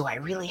myself, do I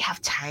really have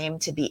time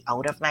to be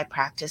out of my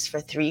practice for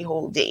 3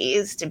 whole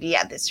days to be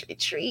at this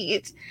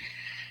retreat?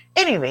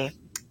 Anyway,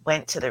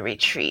 went to the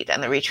retreat,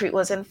 and the retreat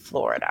was in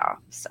Florida.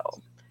 So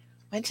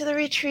went to the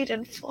retreat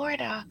in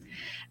Florida,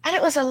 and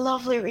it was a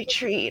lovely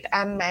retreat,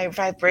 and my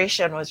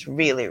vibration was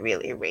really,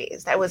 really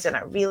raised. I was in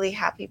a really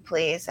happy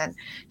place, and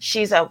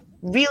she's a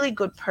really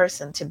good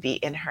person to be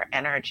in her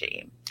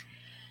energy.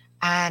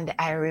 And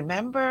I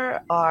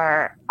remember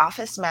our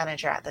office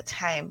manager at the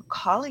time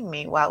calling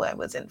me while I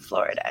was in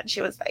Florida. And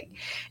she was like,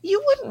 you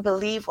wouldn't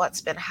believe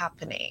what's been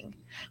happening.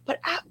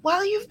 But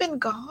while you've been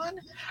gone,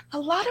 a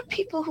lot of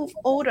people who've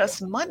owed us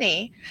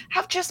money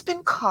have just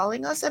been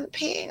calling us and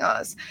paying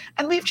us.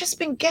 And we've just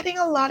been getting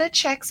a lot of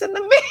checks in the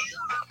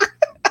mail.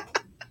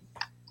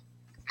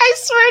 I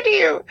swear to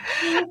you.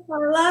 I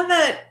love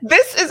it.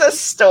 This is a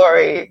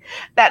story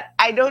that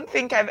I don't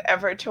think I've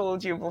ever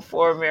told you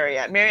before,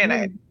 Marianne. Marianne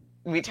and I,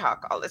 we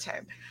talk all the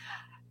time.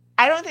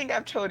 I don't think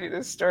I've told you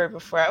this story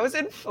before. I was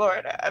in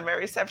Florida, and my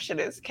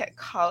receptionist kept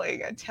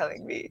calling and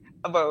telling me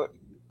about,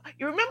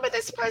 you remember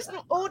this person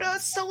who owed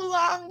us so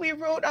long? We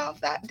wrote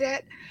off that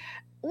debt.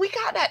 We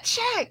got that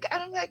check.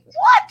 And I'm like,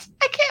 what?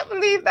 I can't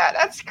believe that.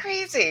 That's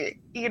crazy.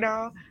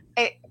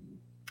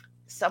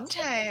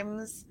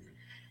 Sometimes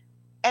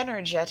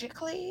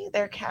energetically,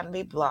 there can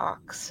be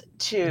blocks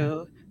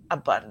to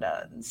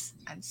abundance.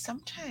 And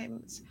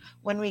sometimes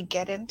when we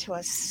get into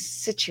a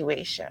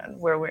situation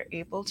where we're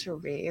able to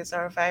raise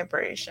our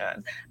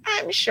vibration,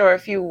 I'm sure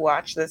if you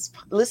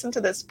listen to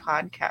this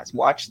podcast,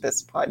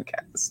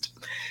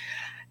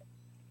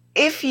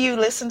 if you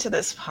listen to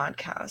this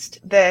podcast,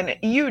 then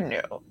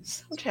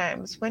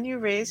sometimes when you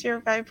raise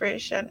your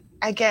vibration,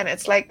 again,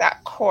 it's like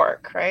that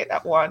cork, right?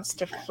 That wants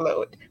to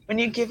float. When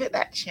you give it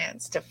that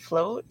chance to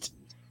float,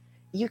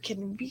 you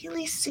can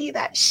really see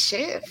that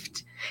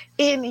shift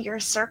in your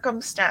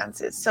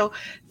circumstances. So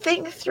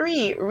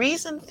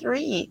reason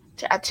 3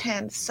 to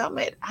attend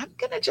Summit, I'm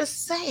going to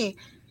just say,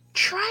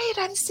 try it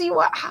and see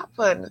what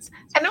happens.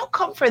 And don't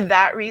come for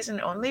that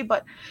reason only,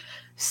 but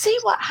see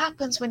what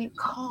happens when you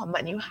come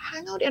and you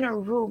hang out in a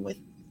room with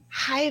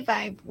high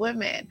vibe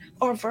women,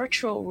 or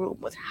virtual room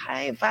with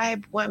high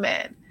vibe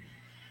women,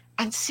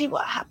 and see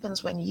what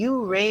happens when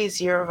you raise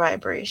your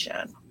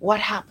vibration. What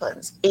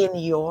happens in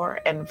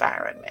your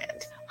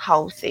environment,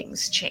 how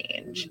things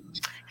change.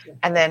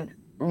 And then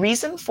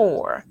reason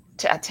 4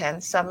 to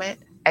attend Summit,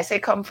 I say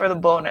come for the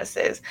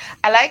bonuses.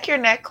 I like your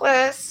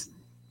necklace.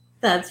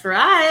 That's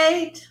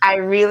right. I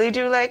really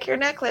do like your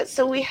necklace.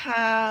 So we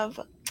have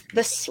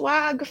the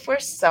swag for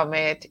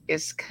Summit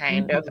is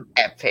kind of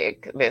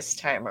epic this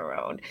time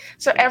around.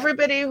 So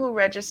everybody who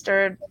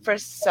registered for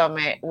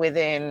Summit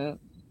within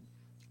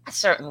a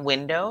certain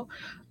window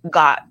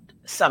got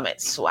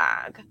Summit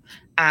swag.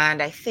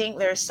 And I think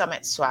there's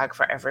Summit swag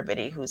for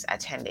everybody who's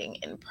attending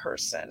in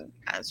person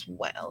as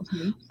well.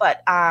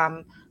 But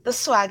the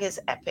swag is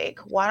epic.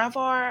 One of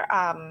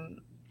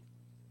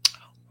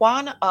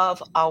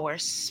our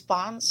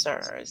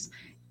sponsors,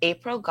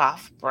 April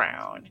Goff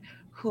Brown,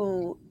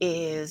 who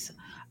is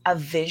a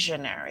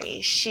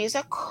visionary. She's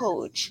a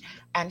coach,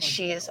 and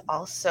she is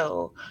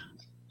also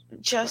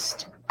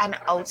just an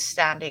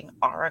outstanding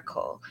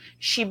oracle.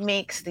 She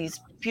makes these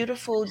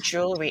beautiful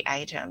jewelry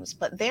items,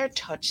 but they're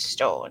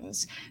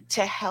touchstones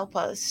to help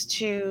us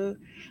to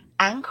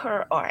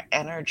anchor our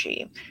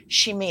energy.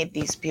 She made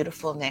these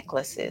beautiful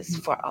necklaces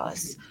for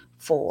us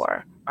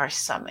for our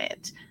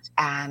summit.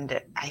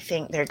 And I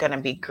think they're going to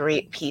be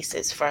great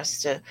pieces for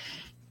us to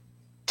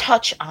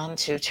touch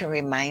onto to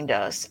remind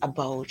us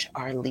about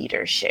our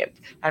leadership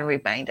and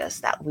remind us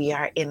that we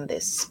are in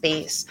this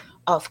space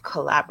of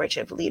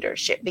collaborative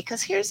leadership.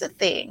 Because here's the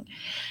thing,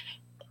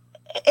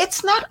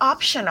 it's not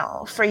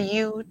optional for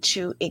you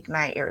to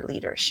ignite your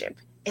leadership.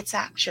 It's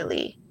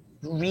actually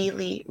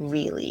really,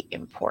 really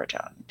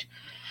important.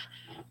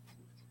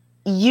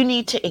 You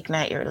need to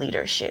ignite your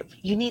leadership.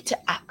 You need to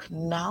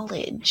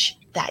acknowledge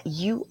that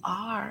you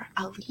are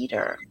a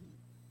leader.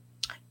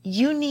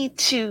 You need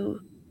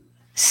to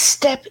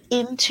step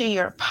into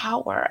your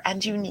power,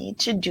 and you need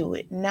to do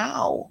it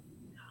now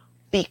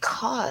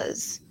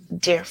because,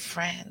 dear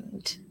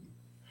friend,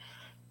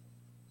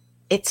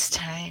 it's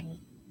time.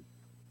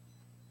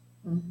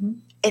 Mm-hmm.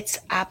 It's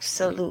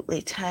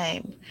absolutely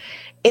time.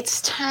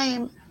 It's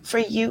time for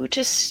you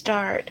to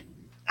start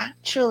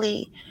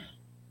actually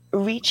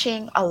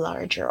reaching a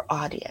larger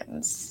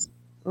audience.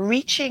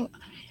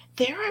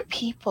 There are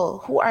people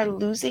who are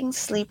losing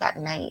sleep at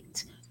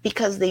night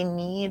because they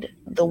need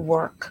the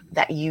work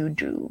that you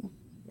do.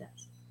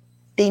 Yes.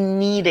 They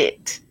need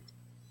it.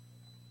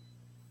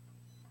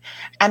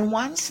 And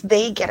once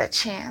they get a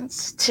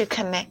chance to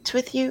connect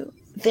with you,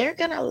 they're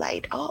going to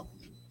light up.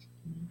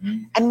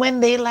 Mm-hmm. And when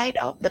they light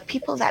up, the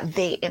people that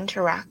they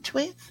interact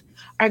with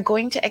are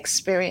going to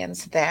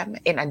experience them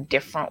in a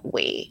different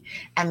way.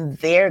 And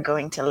they're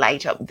going to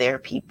light up their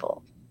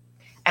people.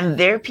 And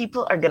their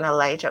people are going to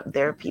light up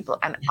their people.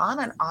 And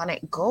on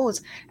it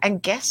goes.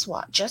 And guess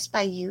what? Just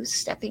by you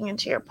stepping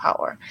into your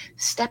power,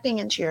 stepping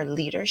into your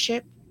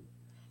leadership,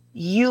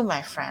 you,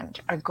 my friend,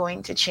 are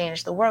going to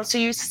change the world. So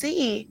you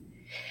see,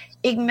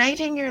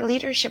 igniting your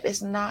leadership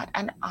is not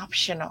an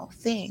optional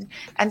thing.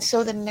 And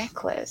so the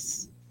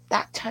necklace,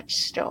 that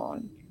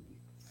touchstone,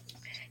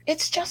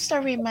 it's just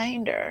a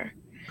reminder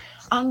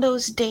on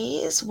those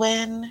days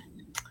when,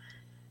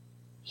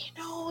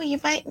 you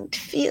mightn't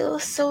feel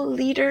so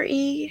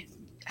leader-y.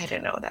 I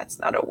don't know, that's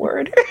not a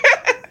word.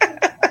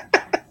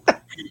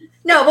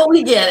 No, but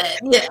we get it.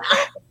 Yeah.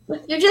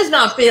 You're just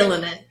not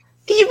feeling it.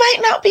 You might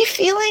not be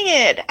feeling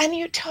it, and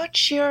you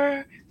touch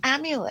your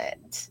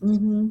amulet,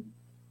 Mm-hmm.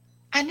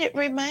 and it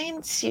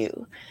reminds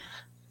you,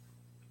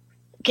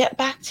 get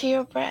back to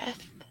your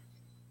breath.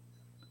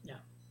 Yeah.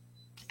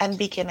 And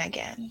begin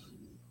again.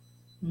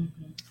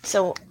 Mm-hmm.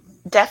 So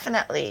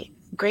definitely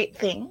great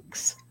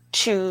thanks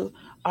to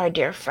our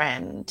dear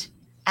friend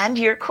and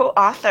your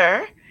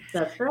co-author,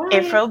 That's right.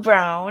 April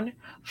Brown,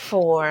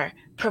 for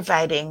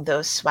providing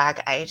those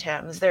swag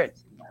items. There are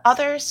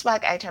other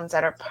swag items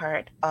that are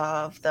part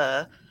of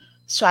the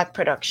swag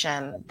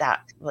production that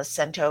was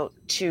sent out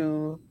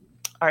to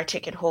our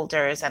ticket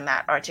holders, and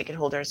that our ticket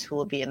holders who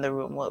will be in the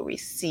room will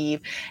receive.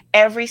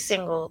 Every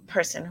single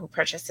person who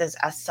purchases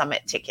a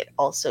summit ticket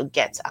also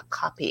gets a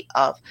copy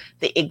of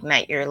the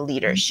Ignite Your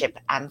Leadership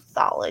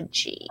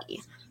anthology.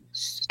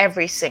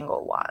 Every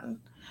single one.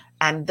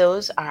 And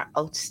those are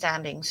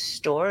outstanding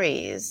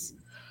stories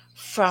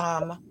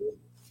from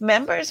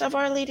members of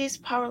Our Ladies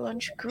Power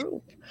Lunch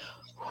group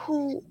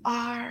who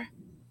are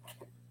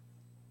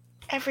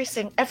every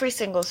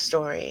single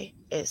story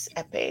is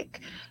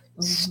epic.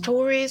 Mm-hmm.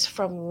 Stories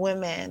from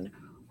women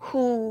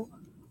who,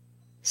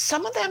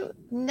 some of them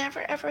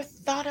never ever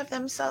thought of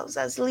themselves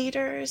as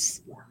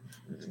leaders.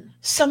 Mm-hmm.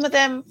 Some of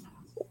them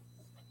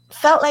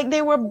felt like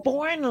they were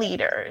born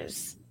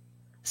leaders.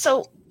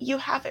 So you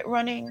have it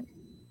running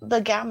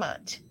the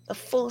gamut, the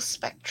full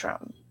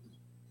spectrum.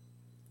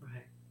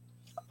 Right.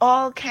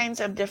 All kinds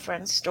of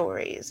different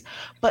stories,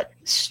 but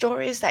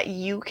stories that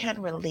you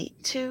can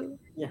relate to.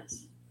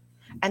 Yes.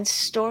 And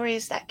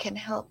stories that can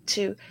help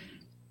to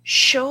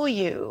show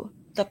you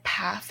the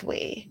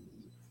pathway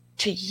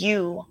to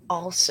you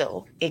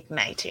also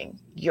igniting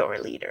your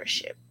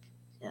leadership.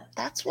 Yeah.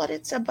 That's what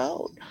it's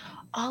about.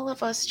 All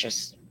of us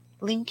just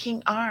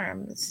linking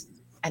arms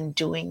and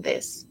doing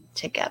this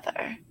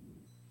together.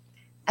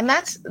 And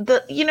that's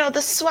the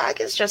swag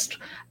is just,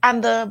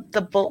 and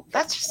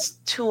that's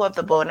just two of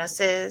the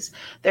bonuses.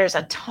 There's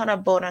a ton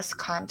of bonus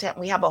content.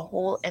 We have a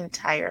whole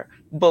entire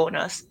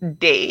bonus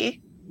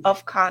day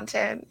of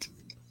content.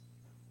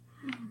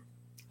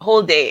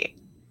 Whole day.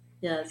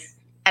 Yes.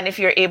 And if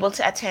you're able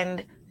to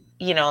attend,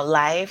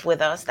 live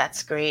with us,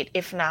 that's great.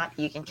 If not,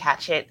 you can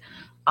catch it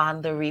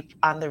on the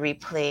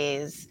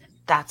replays.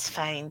 That's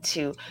fine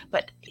too.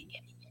 But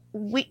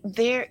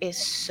there is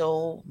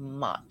so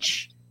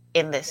much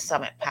in this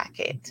summit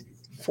packet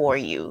for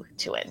you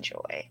to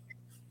enjoy.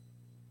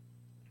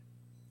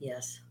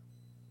 Yes.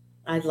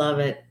 I love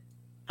it.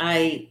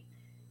 I've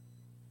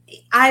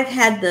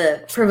had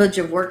the privilege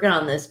of working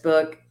on this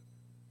book,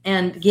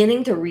 and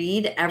getting to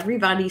read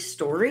everybody's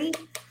story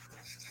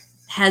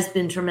has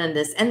been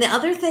tremendous. And the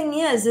other thing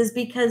is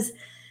because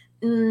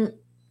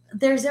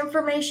there's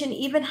information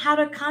even how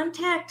to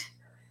contact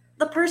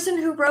the person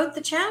who wrote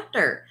the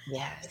chapter.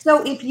 Yes.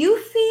 So if you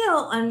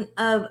feel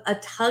a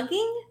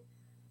tugging,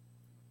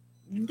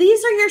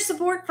 these are your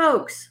support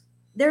folks.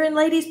 They're in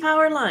Ladies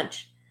Power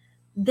Lunch.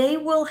 They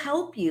will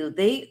help you.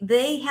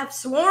 They have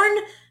sworn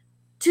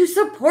to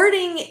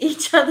supporting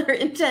each other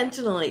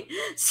intentionally.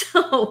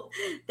 So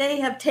they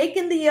have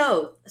taken the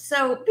oath.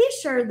 So be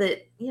sure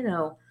that,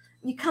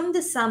 you come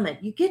to Summit,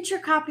 you get your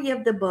copy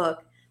of the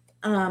book,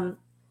 and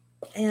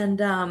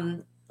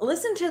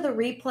listen to the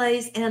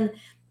replays. And,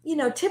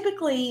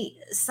 typically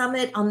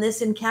Summit on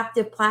this In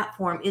Captive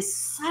platform is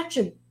such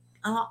a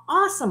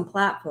awesome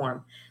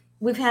platform.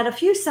 We've had a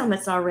few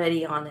summits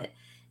already on it.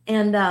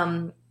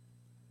 And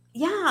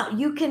yeah,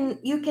 you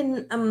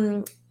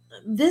can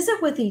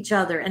visit with each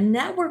other and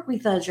network with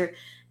each other,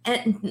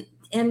 and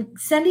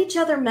send each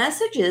other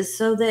messages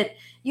so that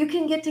you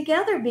can get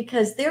together,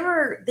 because there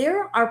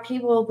are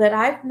people that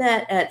I've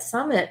met at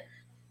Summit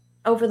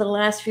over the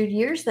last few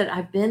years that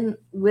I've been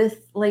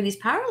with Ladies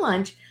Power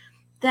Lunch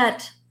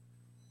that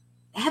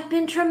have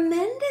been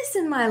tremendous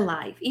in my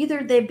life.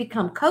 Either they've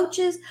become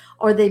coaches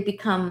or they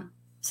become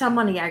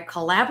somebody I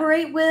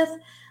collaborate with,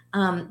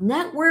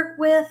 network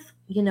with.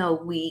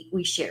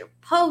 We share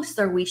posts,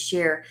 or we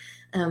share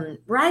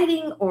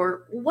writing,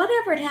 or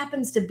whatever it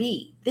happens to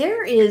be.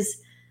 There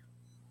is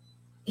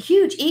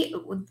huge.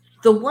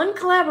 The one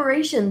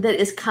collaboration that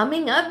is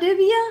coming up,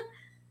 Davia,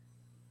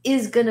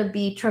 is going to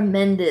be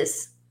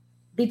tremendous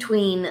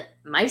between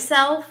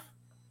myself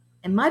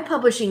and my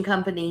publishing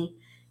company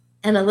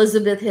and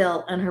Elizabeth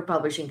Hill and her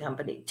publishing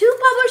company. Two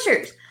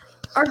publishers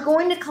are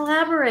going to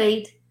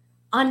collaborate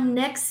on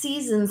next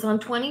seasons, on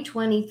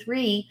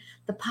 2023,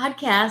 the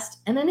podcast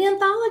and an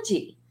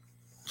anthology,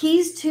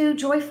 Keys to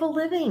Joyful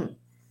Living.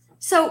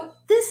 So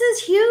this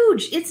is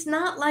huge. It's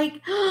not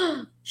like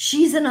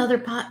she's another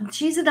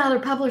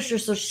publisher,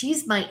 so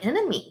she's my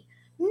enemy.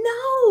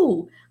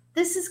 No,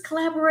 this is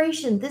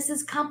collaboration. This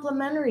is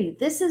complementary.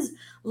 This is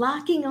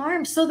locking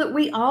arms so that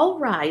we all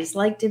rise,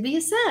 like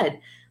Davia said.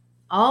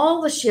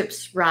 All the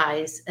ships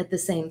rise at the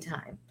same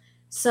time.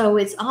 So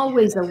it's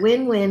always a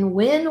win-win,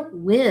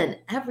 win-win.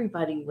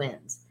 Everybody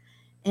wins.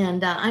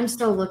 And I'm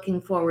so looking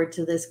forward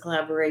to this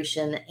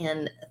collaboration.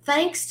 And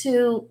thanks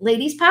to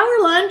Ladies Power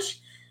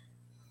Lunch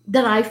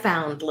that I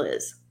found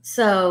Liz.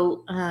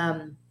 So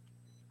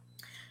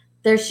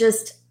there's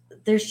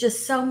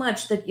just so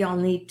much that y'all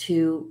need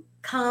to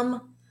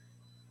come.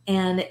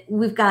 And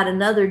we've got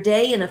another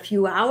day and a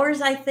few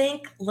hours, I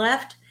think,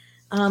 left.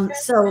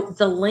 So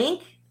the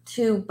link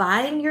to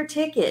buying your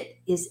ticket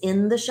is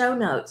in the show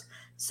notes.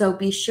 So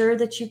be sure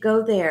that you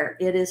go there.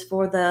 It is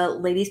for the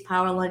Ladies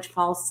Power Lunch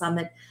Fall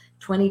Summit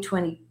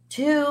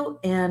 2022,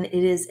 and it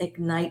is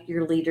Ignite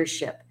Your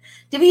Leadership.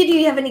 Davia, do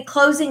you have any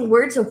closing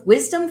words of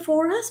wisdom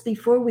for us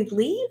before we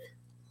leave?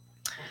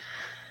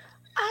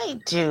 I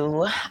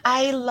do.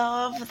 I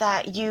love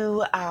that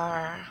you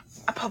are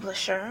a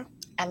publisher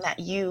and that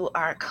you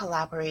are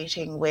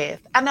collaborating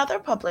with another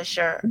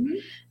publisher,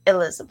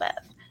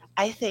 Elizabeth.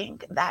 I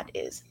think that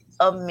is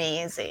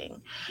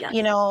amazing. Yes.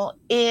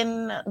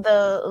 In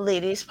the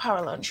Ladies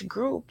Power Lunch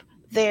group,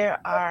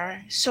 there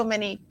are so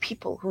many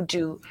people who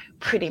do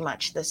pretty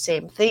much the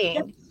same thing.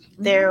 Yep.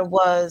 There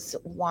was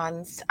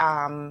once,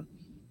 I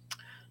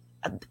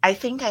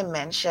think I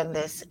mentioned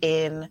this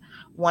in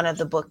one of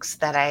the books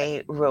that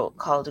I wrote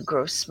called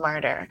Grow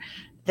Smarter.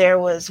 There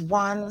was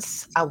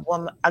once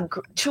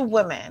two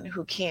women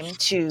who came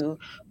to,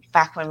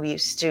 back when we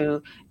used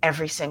to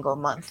every single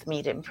month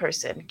meet in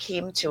person,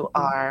 came to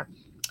our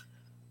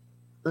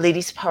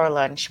Ladies Power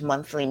Lunch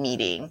monthly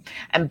meeting,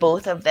 and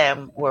both of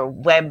them were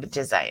web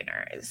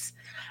designers.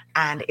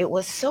 And it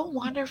was so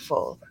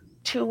wonderful.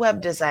 Two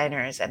web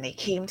designers, and they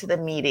came to the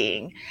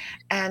meeting.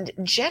 And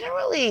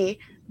generally,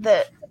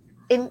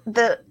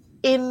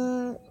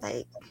 in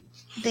like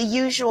the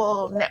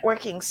usual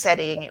networking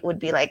setting, it would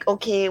be like,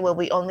 okay, well,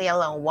 we only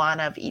allow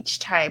one of each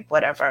type,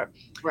 whatever.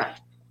 Right.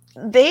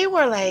 They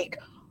were like,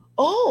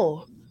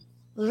 oh,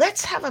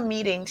 let's have a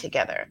meeting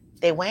together.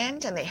 They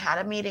went and they had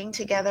a meeting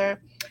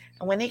together.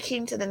 And when they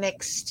came to the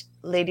next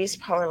Ladies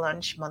Power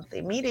Lunch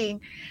monthly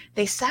meeting,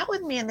 they sat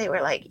with me and they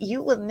were like,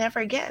 you will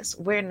never guess,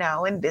 we're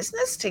now in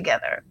business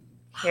together.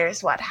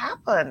 Here's what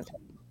happened.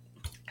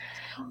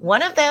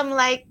 One of them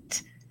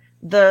liked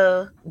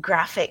the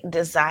graphic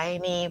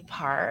design-y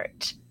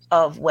part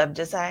of web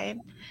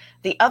design.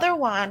 The other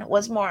one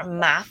was more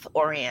math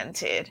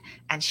oriented,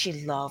 and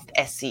she loved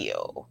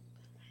SEO.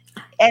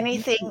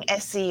 Anything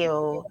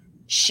SEO,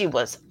 she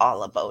was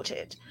all about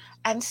it.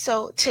 And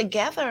so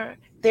together,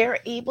 they're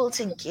able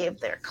to give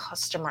their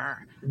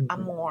customer a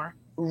more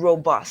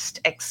robust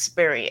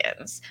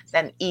experience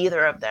than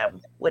either of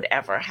them would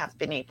ever have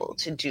been able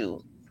to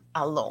do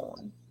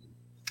alone.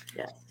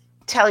 Yes.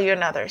 Tell you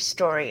another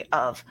story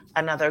of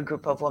another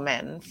group of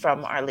women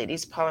from our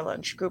Ladies Power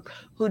Lunch group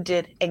who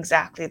did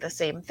exactly the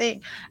same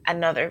thing.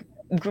 Another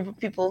group of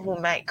people who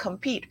might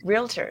compete,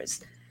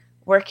 realtors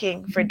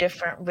working for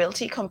different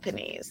realty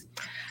companies.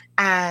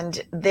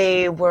 And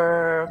they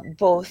were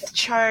both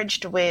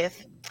charged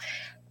with,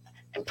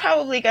 I'm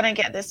probably going to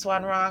get this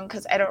one wrong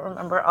because I don't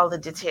remember all the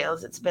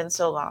details. It's been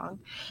so long.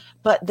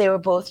 But they were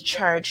both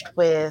charged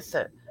with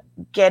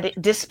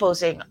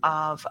disposing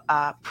of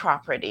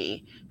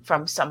property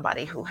from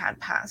somebody who had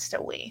passed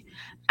away.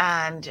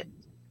 And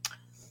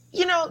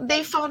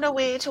they found a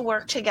way to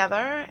work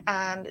together,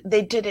 and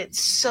they did it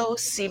so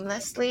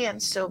seamlessly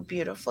and so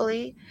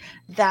beautifully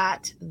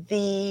that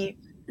the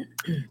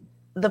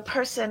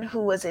person who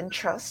was in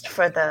trust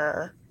for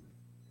the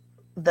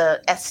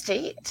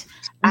estate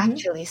Mhm.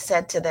 actually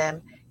said to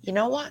them, you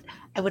know what?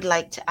 I would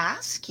like to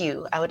ask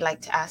you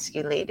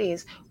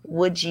ladies,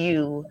 would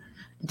you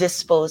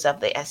dispose of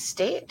the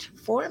estate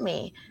for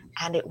me?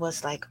 And it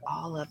was like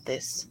all of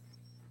this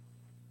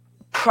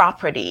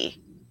property,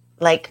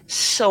 like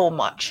so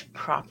much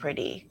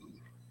property,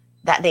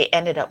 that they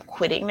ended up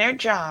quitting their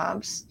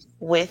jobs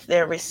with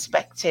their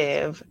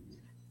respective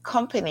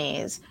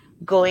companies,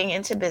 going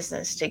into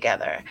business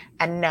together,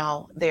 and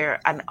now they're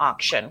an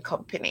auction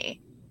company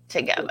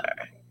together.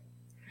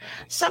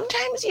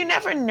 Sometimes you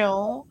never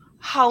know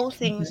how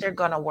things are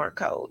going to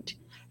work out.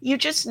 You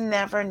just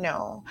never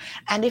know.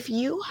 And if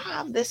you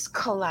have this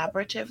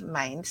collaborative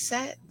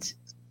mindset,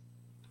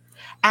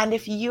 and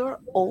if you're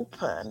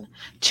open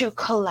to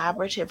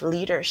collaborative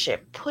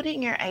leadership,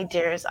 putting your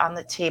ideas on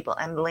the table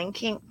and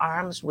linking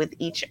arms with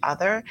each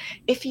other,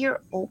 if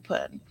you're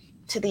open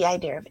to the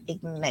idea of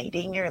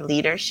igniting your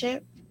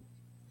leadership,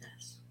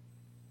 Yes.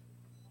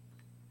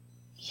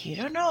 you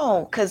don't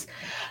know. Because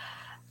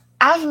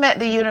I've met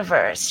the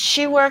universe.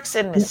 She works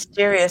in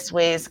mysterious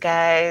ways,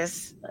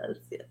 guys.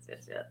 Yes.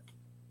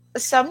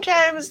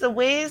 Sometimes the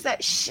ways that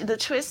the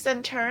twists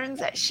and turns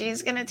that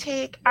she's going to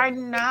take are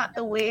not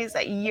the ways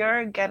that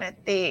you're going to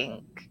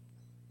think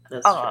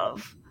That's true.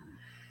 of.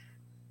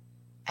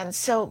 And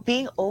so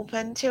being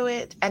open to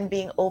it and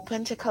being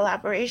open to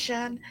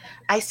collaboration,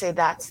 I say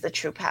that's the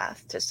true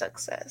path to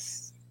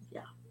success.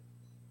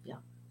 Yeah.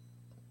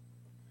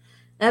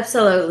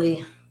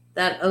 Absolutely.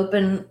 That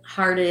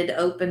open-hearted,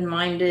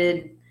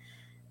 open-minded,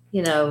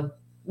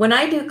 when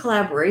I do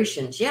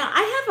collaborations, yeah,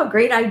 I have a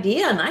great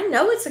idea and I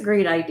know it's a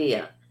great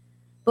idea.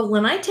 But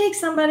when I take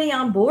somebody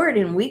on board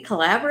and we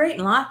collaborate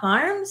and lock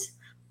arms,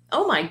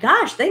 oh my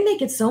gosh, they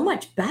make it so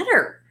much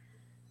better.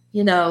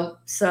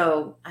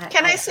 So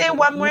Can I say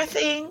one more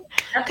thing?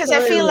 Because I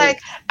feel absolutely. like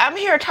I'm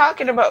here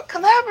talking about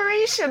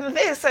collaboration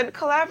this and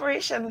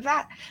collaboration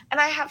that, and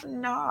I have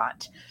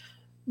not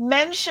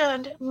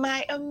mentioned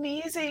my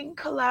amazing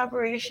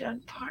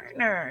collaboration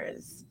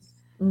partners.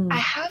 I Mm,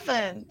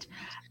 haven't.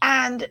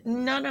 And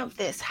none of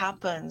this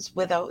happens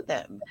without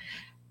them.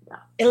 yeah.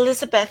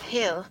 Elizabeth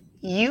Hill,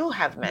 you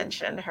have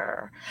mentioned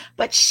her,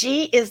 but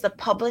she is the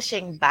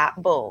publishing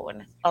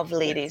backbone of Yes.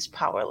 Ladies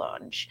Power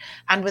Lunch.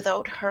 And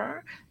without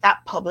her,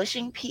 that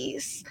publishing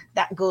piece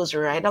that goes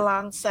right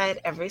alongside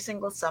every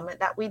single summit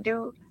that we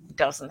do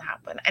doesn't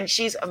happen. And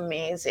she's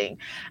amazing.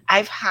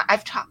 I've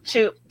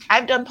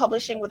done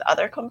publishing with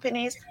other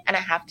companies, and I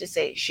have to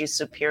say she's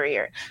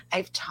superior.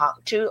 I've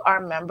talked to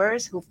our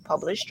members who've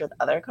published with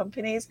other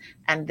companies,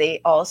 and they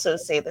also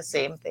say the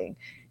same thing.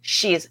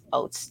 She's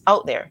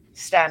out there,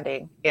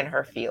 standing in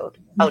her field,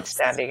 Yes.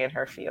 outstanding in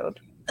her field,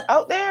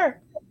 out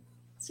there.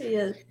 She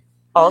is.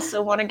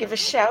 Also want to give a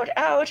shout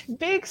out,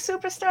 big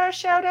superstar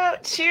shout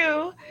out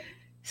to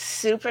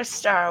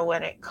superstar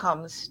when it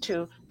comes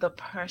to the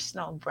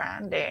personal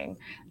branding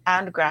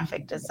and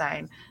graphic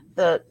design,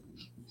 the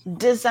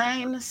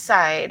design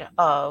side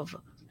of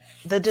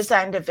the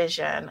design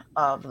division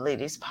of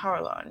Ladies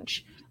Power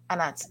Lunch. And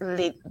that's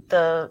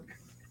the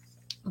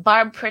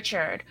Barb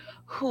Pritchard,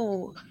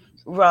 who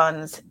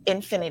runs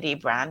Infinity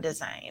Brand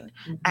Design.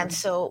 And Mhm.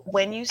 so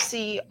when you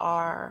see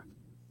our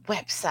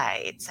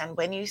websites and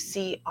when you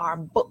see our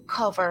book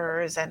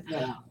covers and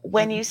Yeah.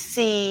 when you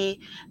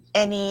see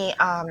any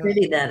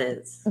Pretty that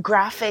is.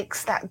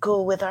 graphics that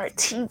go with our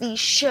TV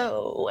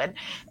show and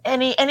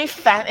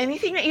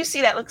anything that you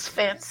see that looks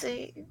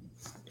fancy,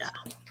 Yeah.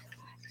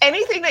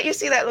 anything that you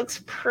see that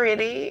looks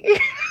pretty,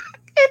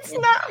 it's Yeah.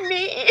 not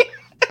me.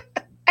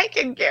 I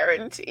can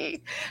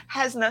guarantee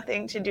has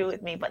nothing to do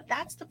with me. But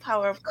that's the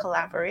power of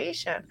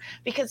collaboration,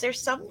 because there's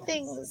some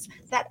things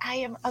that I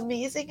am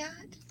amazing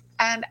at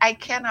and I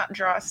cannot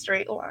draw a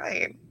straight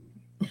line.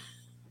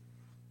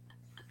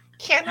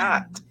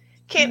 Cannot.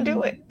 Can't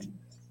do it.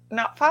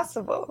 Not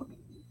possible.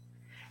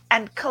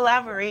 And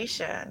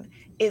collaboration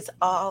is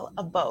all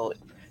about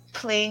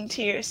playing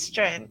to your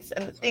strengths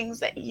and the things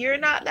that you're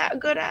not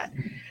that good at.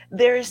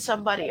 There is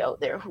somebody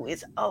out there who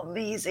is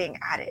amazing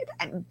at it,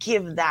 and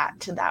give that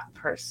to that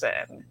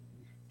person,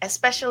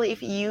 especially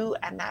if you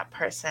and that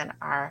person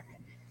are,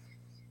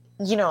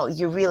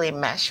 you really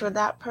mesh with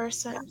that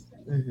person.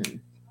 Mhm.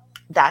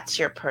 That's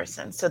your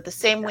person. So the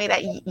same way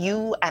that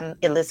you and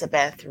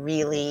Elizabeth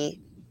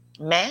really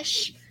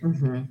mesh,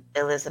 Mhm.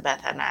 Elizabeth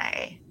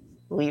and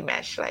we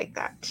mesh like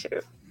that too.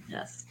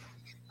 Yes.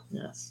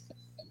 Yes.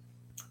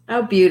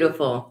 How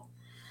beautiful.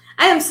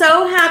 I am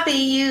so happy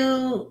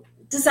you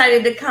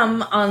decided to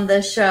come on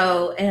the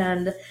show.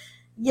 And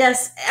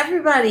yes,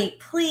 everybody,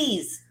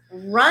 please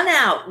run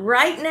out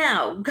right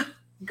now.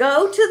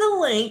 Go to the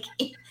link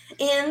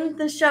in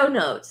the show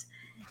notes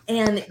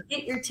and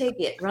get your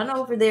ticket. Run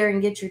over there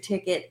and get your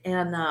ticket.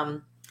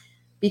 And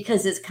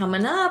because it's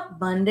coming up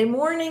Monday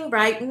morning,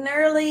 bright and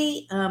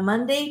early,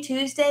 Monday,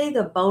 Tuesday,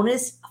 the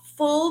bonus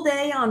full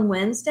day on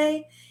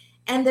Wednesday.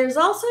 And there's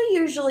also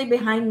usually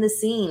behind the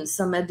scenes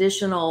some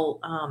additional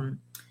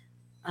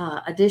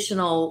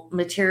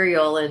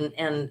material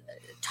and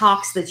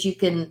talks that you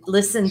can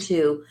listen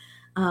to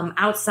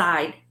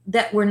outside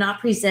that were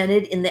not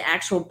presented in the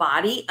actual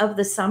body of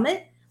the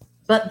summit,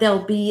 but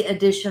there'll be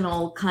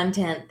additional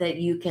content that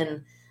you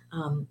can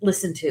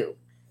listen to.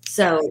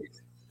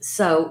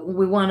 So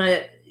we want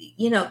to,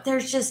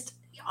 there's just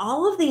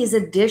all of these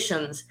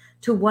additions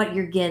to what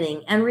you're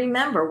getting. And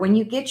remember, when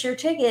you get your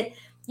ticket,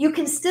 you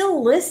can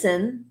still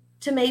listen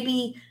to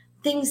maybe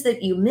things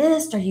that you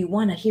missed, or you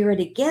want to hear it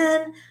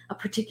again, a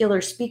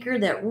particular speaker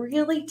that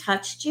really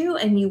touched you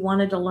and you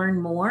wanted to learn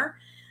more.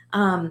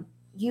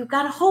 You've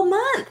got a whole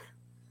month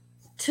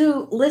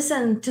to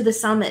listen to the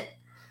summit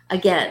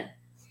again.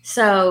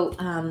 So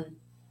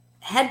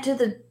head to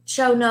the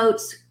show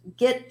notes,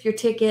 get your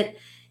ticket,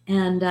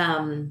 and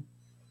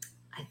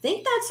I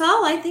think that's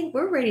all. I think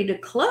we're ready to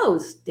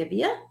close,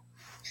 Davia.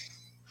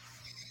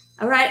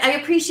 All right. I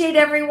appreciate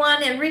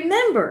everyone. And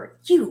remember,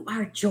 you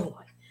are joy,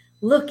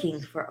 looking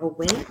for a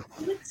way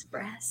to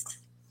express.